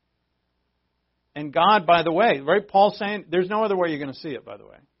 And God, by the way, right? Paul's saying there's no other way you're going to see it, by the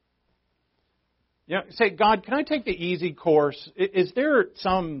way. Say, God, can I take the easy course? Is there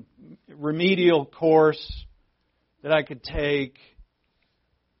some remedial course that I could take?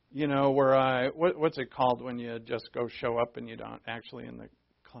 Where what's it called when you just go show up and you don't actually in the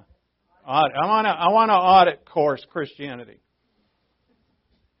audit? I want to audit course Christianity.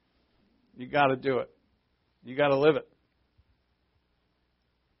 You got to do it. You got to live it.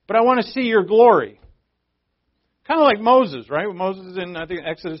 But I want to see your glory. Kind of like Moses, right? Moses in, I think,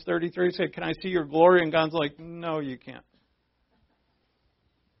 Exodus 33 said, can I see your glory? And God's like, no, you can't.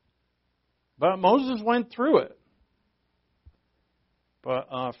 But Moses went through it. But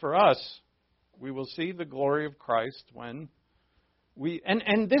for us, we will see the glory of Christ when we...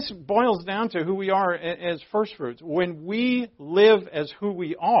 And this boils down to who we are as first fruits. When we live as who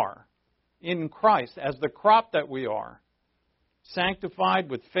we are in Christ, as the crop that we are, sanctified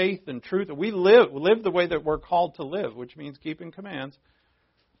with faith and truth, we live the way that we're called to live, which means keeping commands.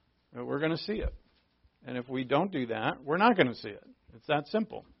 we're going to see it. And if we don't do that, we're not going to see it. It's that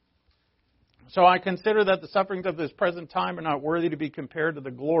simple. So I consider that the sufferings of this present time are not worthy to be compared to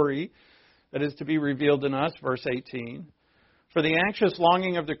the glory that is to be revealed in us, verse 18. For the anxious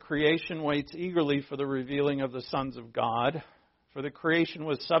longing of the creation waits eagerly for the revealing of the sons of God. For the creation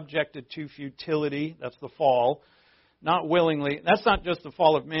was subjected to futility, that's the fall, not willingly. That's not just the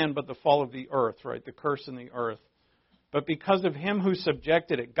fall of man, but the fall of the earth, right? The curse in the earth. But because of him who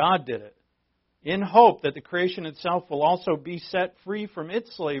subjected it, God did it, in hope that the creation itself will also be set free from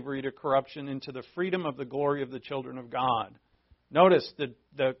its slavery to corruption into the freedom of the glory of the children of God. Notice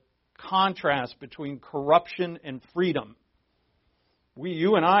the contrast between corruption and freedom.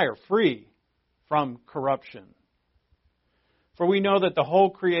 You and I are free from corruption. For we know that the whole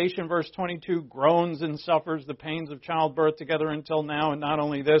creation, verse 22, groans and suffers the pains of childbirth together until now, and not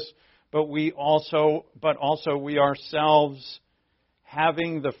only this, but also we ourselves,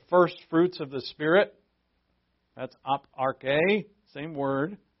 having the first fruits of the Spirit, that's arche, same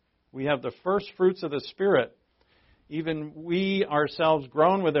word. We have the first fruits of the Spirit. Even we ourselves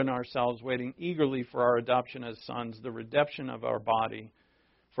groan within ourselves, waiting eagerly for our adoption as sons, the redemption of our body.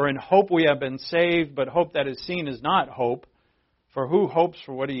 For in hope we have been saved, but hope that is seen is not hope. For who hopes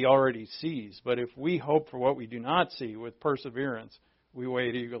for what he already sees? But if we hope for what we do not see, with perseverance, we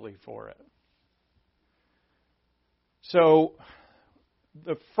wait eagerly for it. So,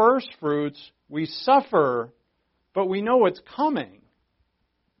 the first fruits, we suffer, but we know it's coming.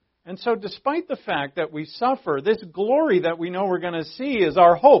 And so despite the fact that we suffer, this glory that we know we're going to see is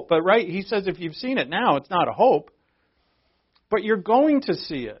our hope. But right, he says if you've seen it now, it's not a hope. But you're going to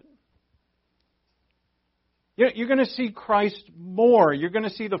see it. You're going to see Christ more. You're going to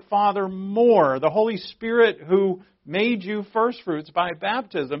see the Father more. The Holy Spirit who made you first fruits by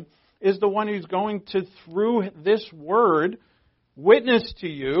baptism is the one who's going to, through this word, witness to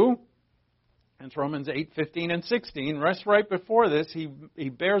you. It's Romans 8, 15, and 16. Rest right before this. He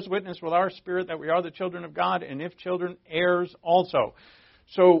bears witness with our spirit that we are the children of God, and if children, heirs also.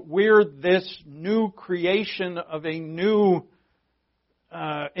 So we're this new creation of a new,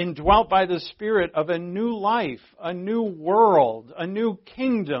 indwelt by the Spirit of a new life, a new world, a new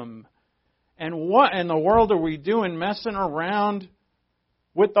kingdom. And what in the world are we doing messing around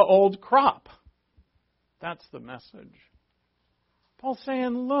with the old crop? That's the message. Paul's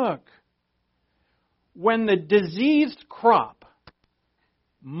saying, look, when the diseased crop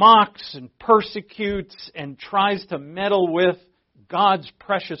mocks and persecutes and tries to meddle with God's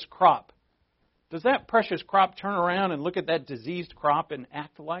precious crop, does that precious crop turn around and look at that diseased crop and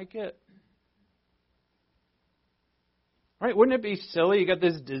act like it? Right? Wouldn't it be silly? You got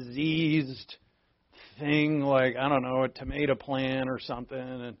this diseased thing like, I don't know, a tomato plant or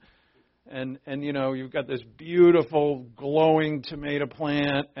something, and you know, you've got this beautiful glowing tomato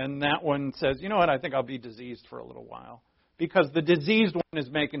plant, and that one says, you know what, I think I'll be diseased for a little while. Because the diseased one is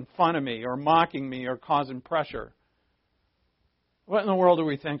making fun of me or mocking me or causing pressure. What in the world are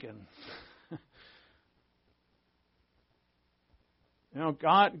we thinking? You know,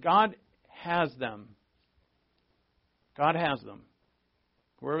 God has them. God has them.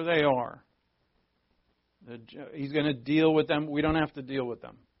 Wherever they are. He's going to deal with them. We don't have to deal with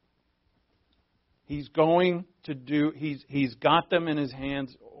them. He's going to do, he's got them in his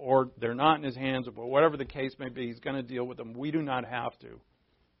hands, or they're not in his hands, but whatever the case may be, he's going to deal with them. We do not have to.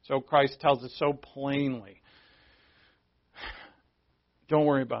 So Christ tells us so plainly, don't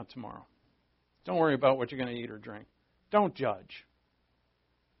worry about tomorrow. Don't worry about what you're going to eat or drink. Don't judge.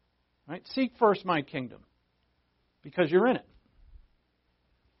 Right? Seek first my kingdom, because you're in it.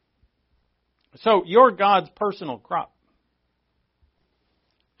 So you're God's personal crop.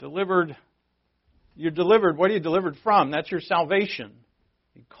 You're delivered. What are you delivered from? That's your salvation.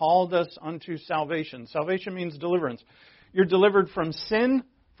 He called us unto salvation. Salvation means deliverance. You're delivered from sin,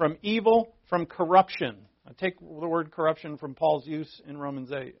 from evil, from corruption. I take the word corruption from Paul's use in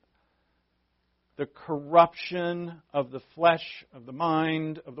Romans 8. The corruption of the flesh, of the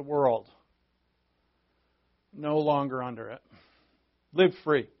mind, of the world. No longer under it. Live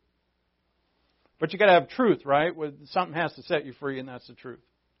free. But you got to have truth, right? Something has to set you free, and that's the truth.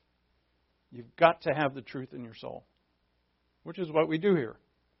 You've got to have the truth in your soul, which is what we do here.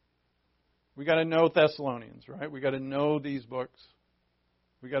 We got to know Thessalonians, right? We got to know these books.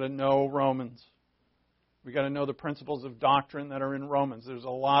 We got to know Romans. We got to know the principles of doctrine that are in Romans. There's a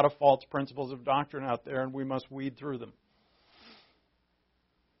lot of false principles of doctrine out there, and we must weed through them.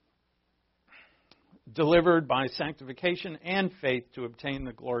 Delivered by sanctification and faith to obtain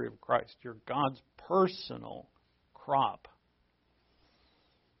the glory of Christ. You're God's personal crop.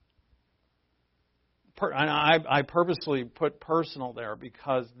 I purposely put personal there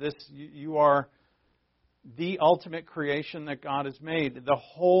because you are the ultimate creation that God has made. The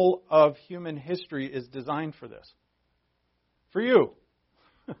whole of human history is designed for this. For you.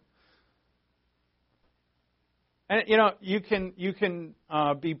 And you can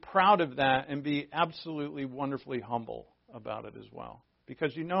be proud of that and be absolutely wonderfully humble about it as well,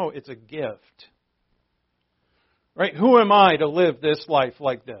 because it's a gift. Right? Who am I to live this life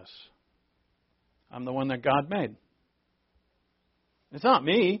like this? I'm the one that God made. It's not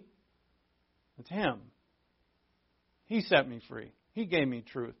me. It's Him. He set me free. He gave me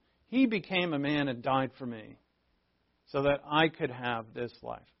truth. He became a man and died for me so that I could have this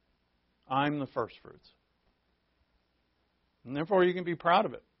life. I'm the first fruits. And therefore you can be proud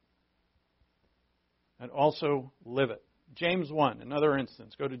of it. And also live it. James 1, another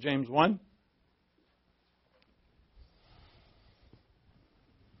instance. Go to James 1.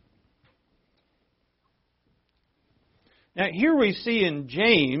 Now, here we see in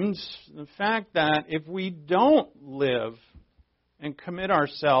James the fact that if we don't live and commit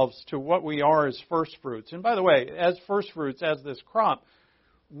ourselves to what we are as first fruits, and by the way, as first fruits, as this crop,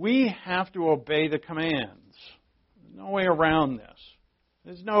 we have to obey the commands. There's no way around this.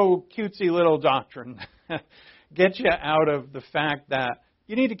 There's no cutesy little doctrine that gets you out of the fact that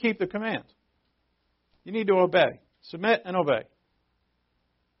you need to keep the commands. You need to obey. Submit and obey.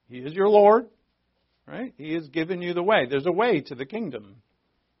 He is your Lord. Right? He has given you the way. There's a way to the kingdom.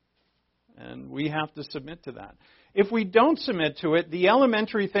 And we have to submit to that. If we don't submit to it, the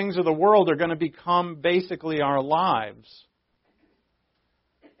elementary things of the world are going to become basically our lives.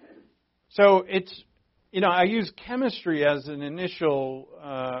 So it's, I use chemistry as an initial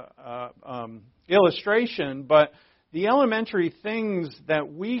illustration, but the elementary things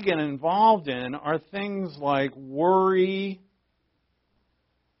that we get involved in are things like worry.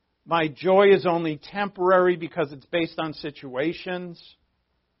 My joy is only temporary because it's based on situations,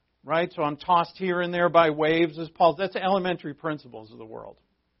 right? So I'm tossed here and there by waves, as Paul. That's elementary principles of the world.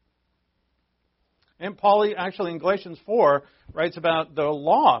 And Paul, actually in Galatians 4, writes about the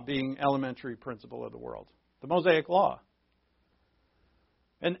law being elementary principle of the world, the Mosaic law.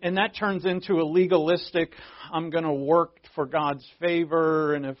 And that turns into a legalistic, I'm going to work for God's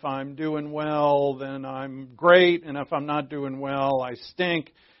favor, and if I'm doing well, then I'm great, and if I'm not doing well, I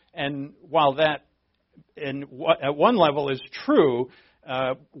stink. And while that, at one level, is true,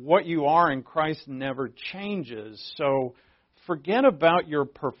 what you are in Christ never changes. So forget about your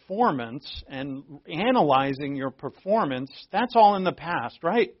performance and analyzing your performance. That's all in the past,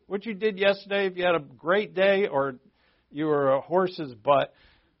 right? What you did yesterday, if you had a great day or you were a horse's butt,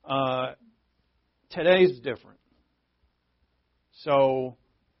 today's different. So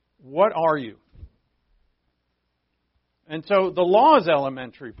what are you? And so the law is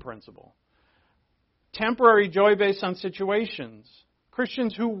elementary principle. Temporary joy based on situations.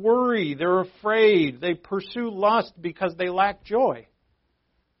 Christians who worry, they're afraid, they pursue lust because they lack joy.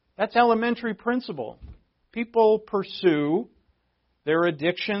 That's elementary principle. People pursue their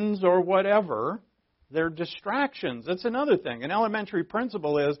addictions or whatever, their distractions. That's another thing. An elementary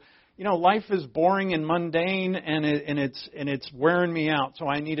principle is, life is boring and mundane and it's wearing me out, so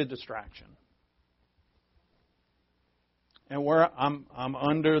I need a distraction. And where I'm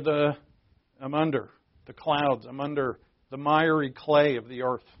under the clouds. I'm under the miry clay of the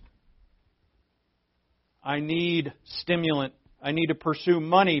earth. I need stimulant. I need to pursue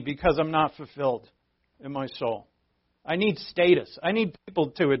money because I'm not fulfilled in my soul. I need status. I need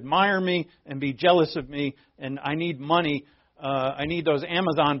people to admire me and be jealous of me. And I need money. I need those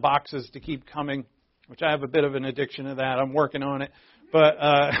Amazon boxes to keep coming, which I have a bit of an addiction to that. I'm working on it. But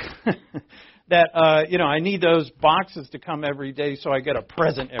I need those boxes to come every day so I get a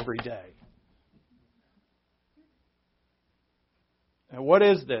present every day. And what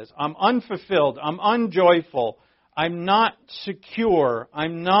is this? I'm unfulfilled. I'm unjoyful. I'm not secure.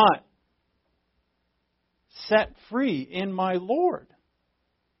 I'm not set free in my Lord.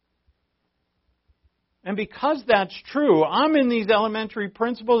 And because that's true, I'm in these elementary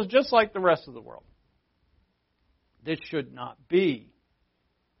principles just like the rest of the world. This should not be.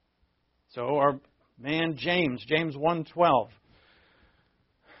 So our man James 1:12.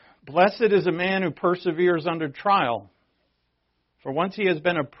 Blessed is a man who perseveres under trial. For once he has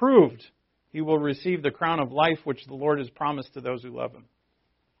been approved, he will receive the crown of life which the Lord has promised to those who love him.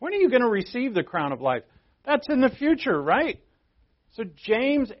 When are you going to receive the crown of life? That's in the future, right? So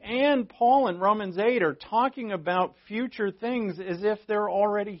James and Paul in Romans 8 are talking about future things as if they're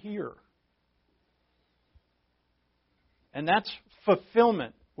already here. And that's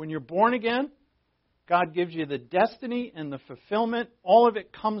fulfillment. When you're born again, God gives you the destiny and the fulfillment. All of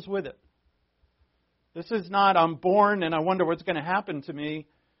it comes with it. This is not, I'm born and I wonder what's going to happen to me.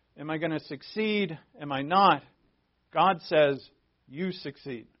 Am I going to succeed? Am I not? God says, you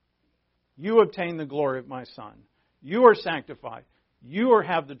succeed. You obtain the glory of my Son. You are sanctified. You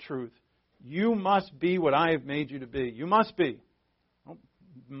have the truth. You must be what I have made you to be. You must be. Don't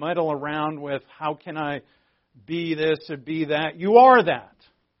muddle around with how can I be this or be that. You are that.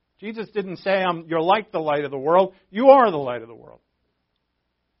 Jesus didn't say you're like the light of the world. You are the light of the world.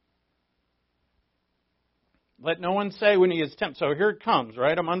 Let no one say when he is tempted. So here it comes,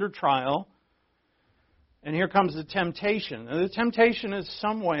 right? I'm under trial. And here comes the temptation. And the temptation is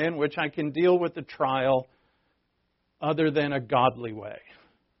some way in which I can deal with the trial other than a godly way.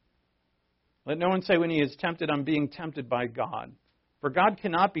 Let no one say when he is tempted, I'm being tempted by God. For God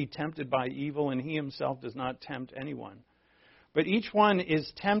cannot be tempted by evil, and he himself does not tempt anyone. But each one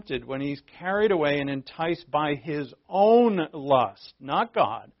is tempted when he's carried away and enticed by his own lust, not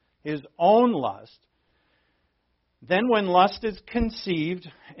God, his own lust. Then when lust is conceived,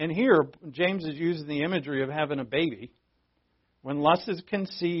 and here James is using the imagery of having a baby. When lust is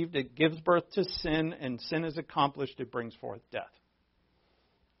conceived, it gives birth to sin, and sin is accomplished, it brings forth death.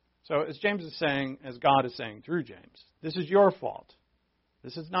 So as James is saying, as God is saying through James, this is your fault.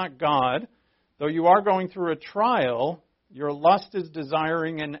 This is not God. Though you are going through a trial, your lust is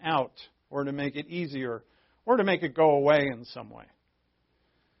desiring an out, or to make it easier, or to make it go away in some way.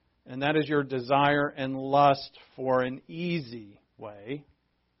 And that is your desire and lust for an easy way.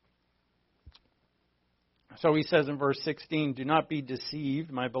 So he says in verse 16, do not be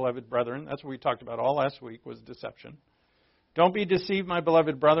deceived, my beloved brethren. That's what we talked about all last week, was deception. Don't be deceived, my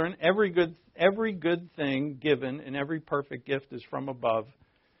beloved brethren. Every good thing given and every perfect gift is from above,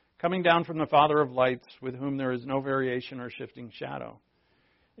 coming down from the Father of lights, with whom there is no variation or shifting shadow.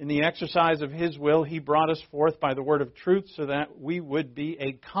 In the exercise of his will, he brought us forth by the word of truth so that we would be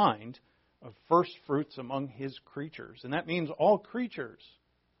a kind of first fruits among his creatures. And that means all creatures.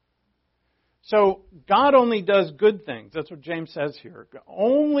 So God only does good things. That's what James says here.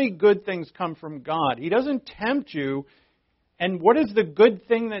 Only good things come from God. He doesn't tempt you. And what is the good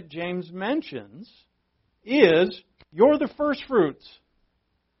thing that James mentions is you're the first fruits.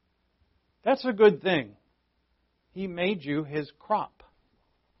 That's a good thing. He made you his crop.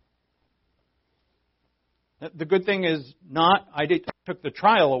 The good thing is not, I took the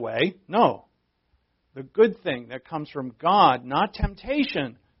trial away. No. The good thing that comes from God, not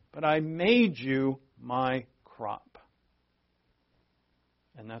temptation, but I made you my crop.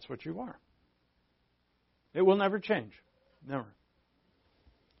 And that's what you are. It will never change. Never.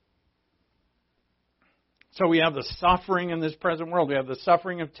 So we have the suffering in this present world. We have the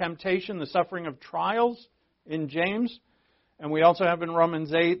suffering of temptation, the suffering of trials in James. And we also have in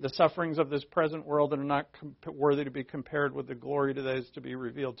Romans 8 the sufferings of this present world that are not worthy to be compared with the glory that is to be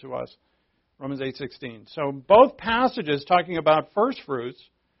revealed to us. Romans 8:16. So both passages talking about first fruits,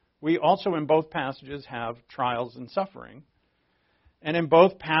 we also in both passages have trials and suffering. And in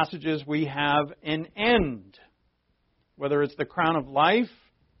both passages we have an end. Whether it's the crown of life,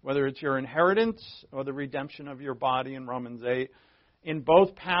 whether it's your inheritance, or the redemption of your body in Romans 8. In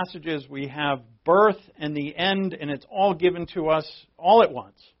both passages, we have birth and the end, and it's all given to us all at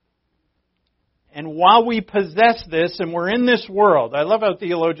once. And while we possess this, and we're in this world, I love how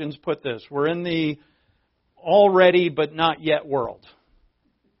theologians put this, we're in the already but not yet world.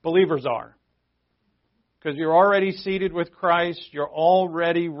 Believers are. Because you're already seated with Christ, you're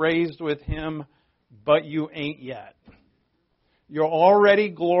already raised with Him, but you ain't yet. You're already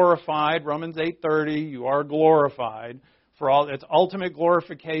glorified, Romans 8:30, you are glorified. For all its ultimate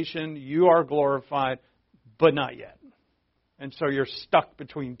glorification, you are glorified, but not yet. And so you're stuck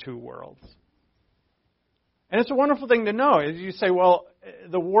between two worlds. And it's a wonderful thing to know. As you say, well,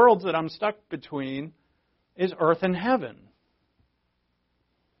 the worlds that I'm stuck between is earth and heaven.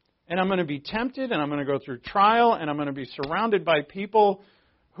 And I'm going to be tempted, and I'm going to go through trial, and I'm going to be surrounded by people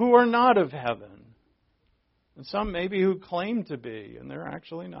who are not of heaven. And some maybe who claim to be, and they're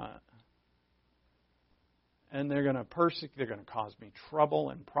actually not. And they're going to persecute, they're going to cause me trouble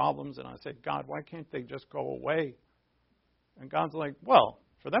and problems. And I say, God, why can't they just go away? And God's like, well,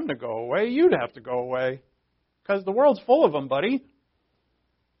 for them to go away, you'd have to go away. Because the world's full of them, buddy.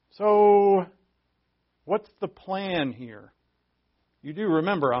 So, what's the plan here? You do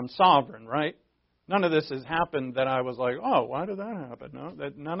remember I'm sovereign, right? None of this has happened that I was like, oh, why did that happen? No,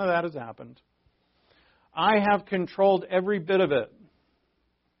 none of that has happened. I have controlled every bit of it.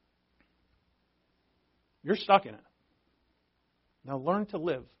 You're stuck in it. Now learn to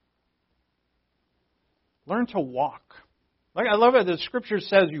live. Learn to walk. Like I love it. The Scripture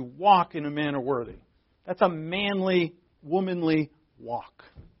says you walk in a manner worthy. That's a manly, womanly walk.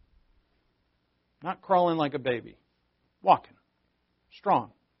 Not crawling like a baby. Walking.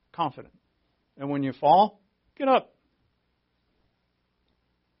 Strong. Confident. And when you fall, get up.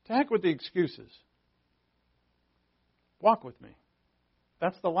 To heck with the excuses. Walk with me.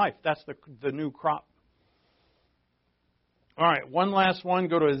 That's the life. That's the new crop. All right, one last one.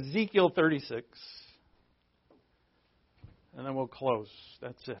 Go to Ezekiel 36. And then we'll close.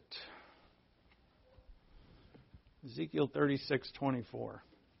 That's it. Ezekiel 36:24.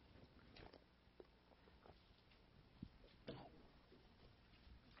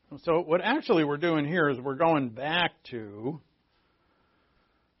 So what actually we're doing here is we're going back to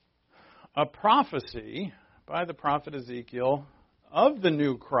a prophecy by the prophet Ezekiel of the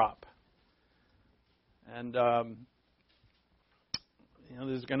new crop. And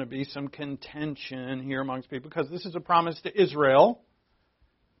there's going to be some contention here amongst people because this is a promise to Israel,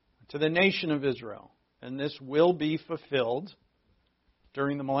 to the nation of Israel. And this will be fulfilled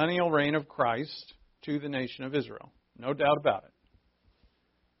during the millennial reign of Christ to the nation of Israel. No doubt about it.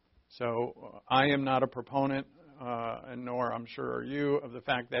 So I am not a proponent, and nor I'm sure are you, of the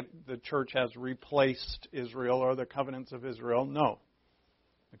fact that the church has replaced Israel or the covenants of Israel. No.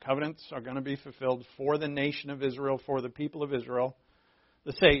 The covenants are going to be fulfilled for the nation of Israel, for the people of Israel,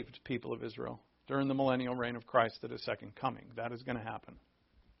 the saved people of Israel, during the millennial reign of Christ at His second coming. That is going to happen.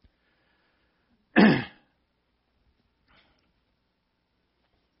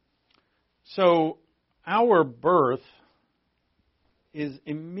 So our birth is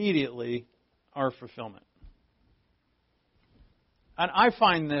immediately our fulfillment. And I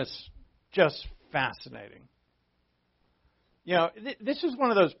find this just fascinating. This is one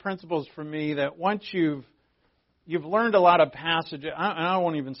of those principles for me that once you've learned a lot of passages, and I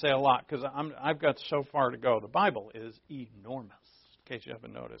won't even say a lot because I've got so far to go. The Bible is enormous, in case you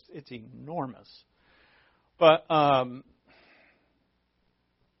haven't noticed. It's enormous. But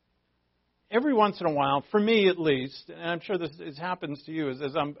every once in a while, for me at least, and I'm sure this happens to you, is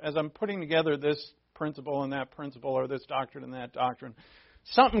as I'm putting together this principle and that principle, or this doctrine and that doctrine,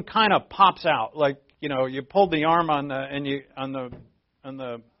 something kind of pops out. Like, you pulled the arm on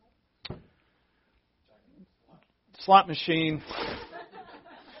the slot machine.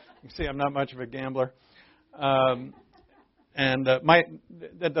 You see, I'm not much of a gambler. That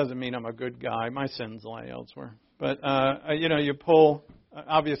doesn't mean I'm a good guy. My sins lie elsewhere. But, you pull.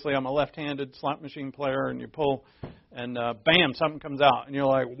 Obviously, I'm a left-handed slot machine player, and you pull, and bam, something comes out. And you're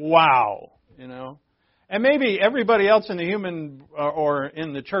like, wow, And maybe everybody else in the human or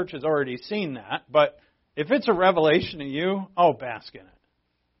in the church has already seen that. But if it's a revelation to you, bask in it.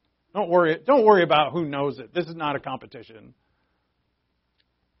 Don't worry about who knows it. This is not a competition.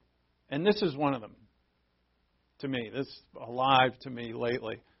 And this is one of them. To me, this is alive to me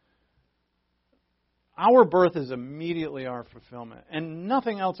lately. Our birth is immediately our fulfillment. And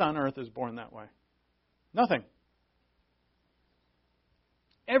nothing else on earth is born that way. Nothing.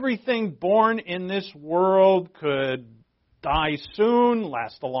 Everything born in this world could die soon,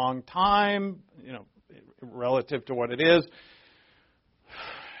 last a long time, relative to what it is.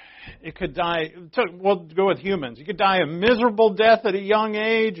 It could die, we'll go with humans. You could die a miserable death at a young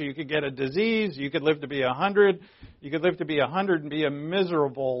age. You could get a disease. You could live to be 100. You could live to be 100 and be a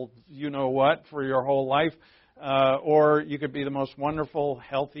miserable you-know-what for your whole life. Or you could be the most wonderful,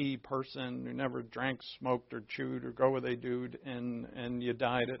 healthy person who never drank, smoked, or chewed, or go with a dude, and you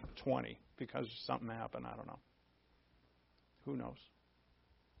died at 20 because something happened. I don't know. Who knows?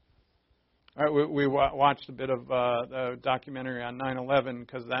 All right, we watched a bit of the documentary on 9/11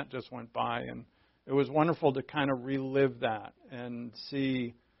 because that just went by, and it was wonderful to kind of relive that and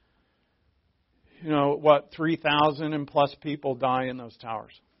see, 3,000 and plus people die in those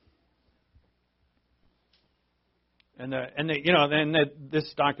towers. And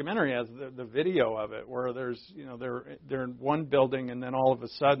this documentary has the video of it where there's they're in one building, and then all of a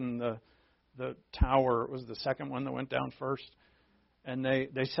sudden the tower, it was the second one that went down first. And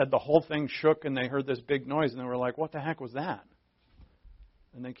they said the whole thing shook, and they heard this big noise, and they were like, what the heck was that?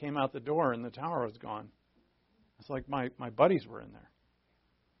 And they came out the door, and the tower was gone. It's like my buddies were in there.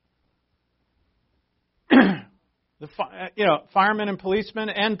 Firemen and policemen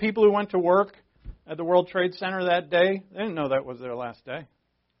and people who went to work at the World Trade Center that day, they didn't know that was their last day.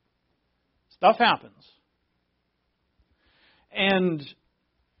 Stuff happens. And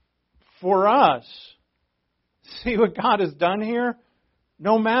for us, see what God has done here?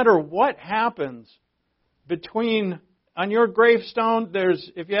 No matter what happens on your gravestone,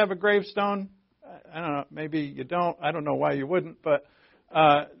 if you have a gravestone, I don't know, maybe you don't, I don't know why you wouldn't, but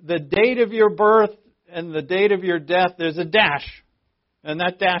the date of your birth and the date of your death, there's a dash. And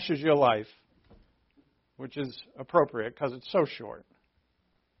that dash is your life, which is appropriate because it's so short.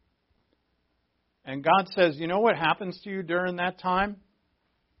 And God says, you know what happens to you during that time?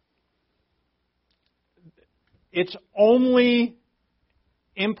 Its only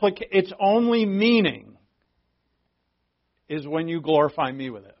meaning is when you glorify me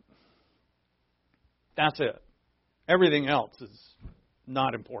with it. That's it. Everything else is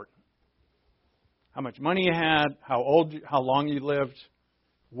not important. How much money you had, how long you lived,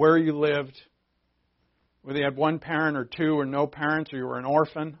 where you lived, whether you had one parent or two or no parents or you were an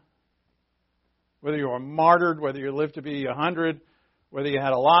orphan, whether you were martyred, whether you lived to be 100, whether you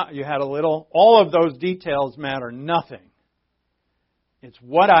had a lot, you had a little. All of those details matter nothing. It's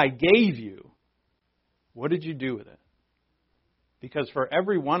what I gave you. What did you do with it? Because for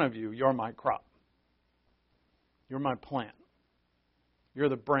every one of you, you're my crop. You're my plant. You're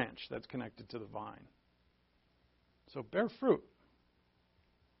the branch that's connected to the vine. So bear fruit.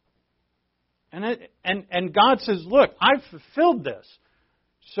 And God says, look, I've fulfilled this.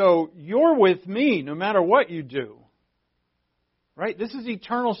 So you're with me no matter what you do. Right? This is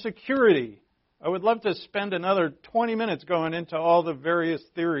eternal security. I would love to spend another 20 minutes going into all the various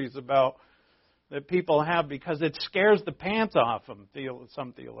theories about that people have because it scares the pants off them,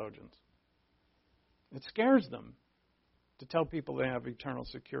 some theologians. It scares them to tell people they have eternal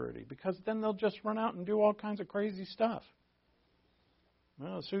security because then they'll just run out and do all kinds of crazy stuff.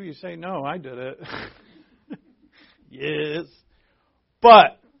 Well, so you say, no, I did it. Yes.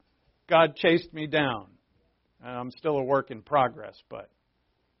 But God chased me down. And I'm still a work in progress, but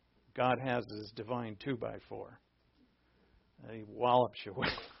God has His divine 2x4. And He wallops you with.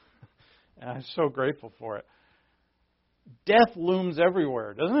 And I'm so grateful for it. Death looms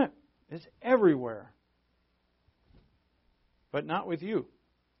everywhere, doesn't it? It's everywhere. But not with you.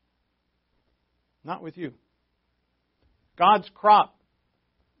 Not with you. God's crop.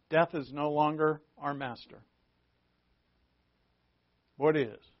 Death is no longer our master. What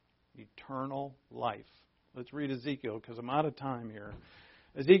is? Eternal life. Let's read Ezekiel because I'm out of time here.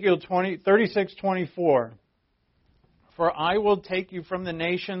 Ezekiel 36:24. For I will take you from the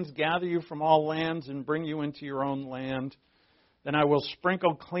nations, gather you from all lands, and bring you into your own land. Then I will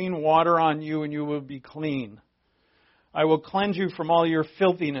sprinkle clean water on you, and you will be clean. I will cleanse you from all your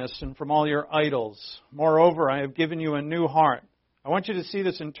filthiness and from all your idols. Moreover, I have given you a new heart. I want you to see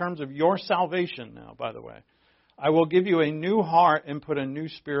this in terms of your salvation now, by the way. I will give you a new heart and put a new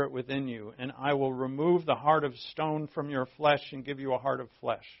spirit within you, and I will remove the heart of stone from your flesh and give you a heart of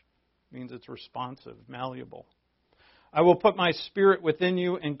flesh. It means it's responsive, malleable. I will put my spirit within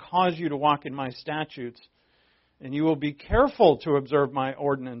you and cause you to walk in my statutes, and you will be careful to observe my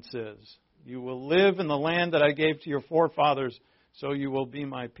ordinances. You will live in the land that I gave to your forefathers, so you will be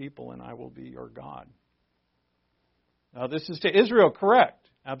my people and I will be your God. Now this is to Israel, correct?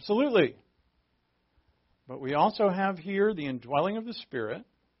 Absolutely. But we also have here the indwelling of the Spirit,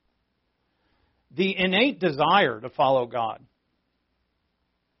 the innate desire to follow God.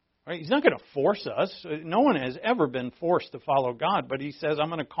 Right? He's not going to force us. No one has ever been forced to follow God, but He says, I'm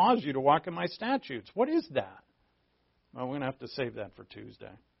going to cause you to walk in my statutes. What is that? Well, we're going to have to save that for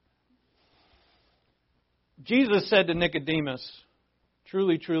Tuesday. Jesus said to Nicodemus,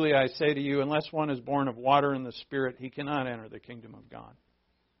 truly, truly, I say to you, unless one is born of water and the Spirit, he cannot enter the kingdom of God.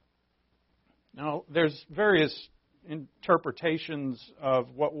 Now, there's various interpretations of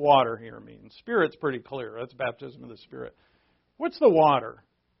what water here means. Spirit's pretty clear. That's baptism of the Spirit. What's the water?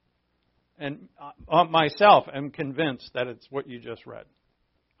 And myself am convinced that it's what you just read.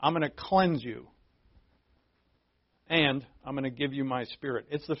 I'm going to cleanse you. And I'm going to give you my Spirit.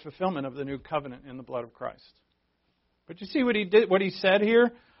 It's the fulfillment of the new covenant in the blood of Christ. But you see what He did? What He said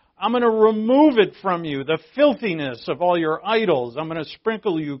here? I'm going to remove it from you, the filthiness of all your idols. I'm going to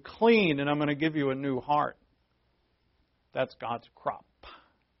sprinkle you clean, and I'm going to give you a new heart. That's God's crop.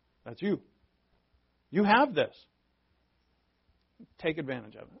 That's you. You have this. Take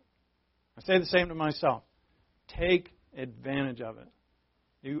advantage of it. I say the same to myself. Take advantage of it.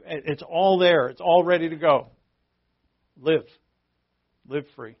 It's all there. It's all ready to go. Live. Live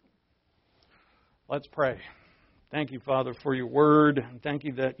free. Let's pray. Thank you, Father, for your word. And thank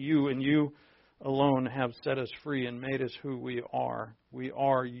you that you and you alone have set us free and made us who we are. We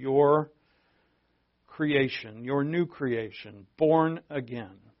are your creation, your new creation, born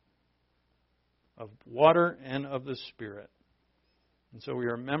again of water and of the Spirit. And so we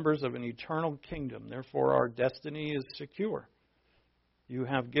are members of an eternal kingdom. Therefore, our destiny is secure. You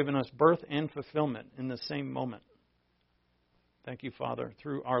have given us birth and fulfillment in the same moment. Thank you, Father,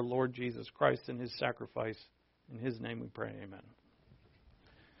 through our Lord Jesus Christ and His sacrifice. In His name we pray, amen.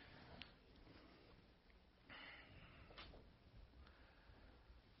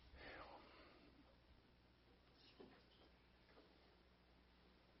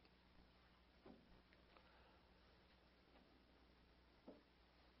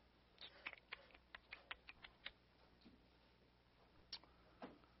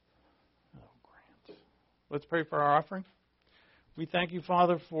 Let's pray for our offering. We thank you,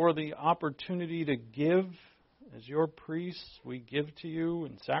 Father, for the opportunity to give. As your priests, we give to you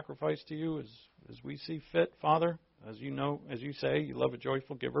and sacrifice to you as we see fit, Father. As you know, as you say, you love a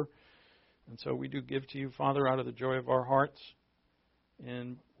joyful giver. And so we do give to you, Father, out of the joy of our hearts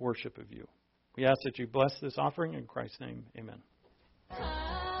in worship of you. We ask that you bless this offering in Christ's name. Amen.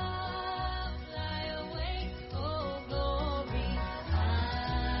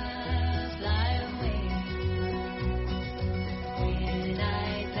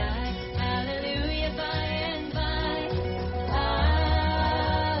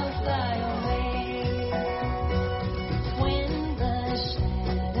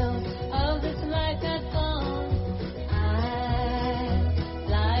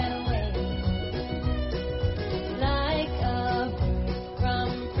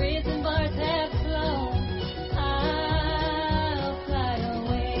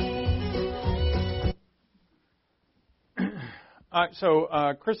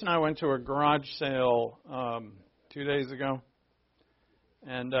 So Chris and I went to a garage sale 2 days ago,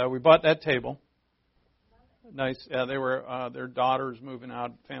 and we bought that table. Nice. They were their daughter's moving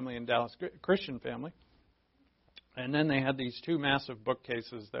out, family in Dallas, Christian family, and then they had these two massive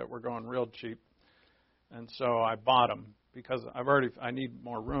bookcases that were going real cheap, and so I bought them because I need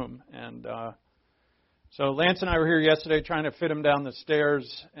more room. And so Lance and I were here yesterday trying to fit them down the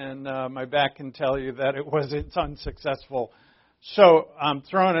stairs, and my back can tell you that it's unsuccessful. So I'm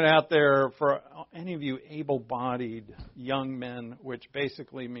throwing it out there for any of you able-bodied young men, which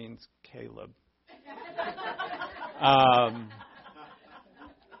basically means Caleb. I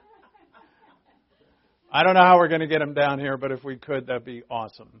don't know how we're going to get them down here, but if we could, that'd be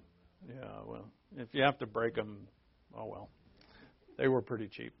awesome. Yeah, well, if you have to break them, oh well. They were pretty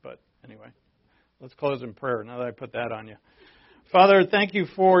cheap, but anyway. Let's close in prayer now that I put that on you. Father, thank you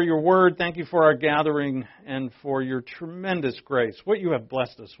for your word. Thank you for our gathering and for your tremendous grace, what you have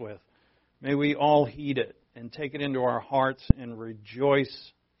blessed us with. May we all heed it and take it into our hearts and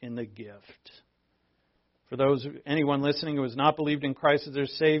rejoice in the gift. For anyone listening who has not believed in Christ as their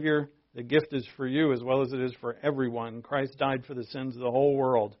Savior, the gift is for you as well as it is for everyone. Christ died for the sins of the whole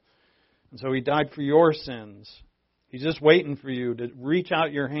world. And so he died for your sins. He's just waiting for you to reach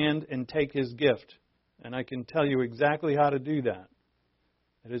out your hand and take his gift. And I can tell you exactly how to do that.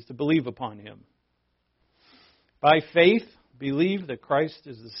 It is to believe upon him. By faith, believe that Christ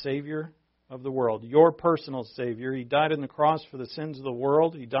is the Savior of the world, your personal Savior. He died on the cross for the sins of the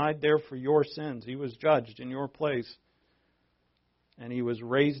world. He died there for your sins. He was judged in your place. And he was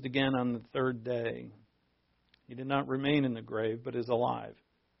raised again on the third day. He did not remain in the grave, but is alive,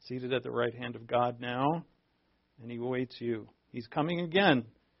 seated at the right hand of God now, and he awaits you. He's coming again.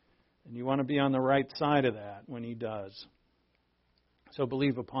 And you want to be on the right side of that when he does. So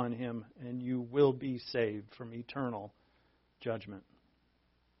believe upon him, and you will be saved from eternal judgment.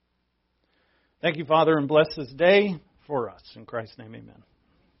 Thank you, Father, and bless this day for us. In Christ's name, amen.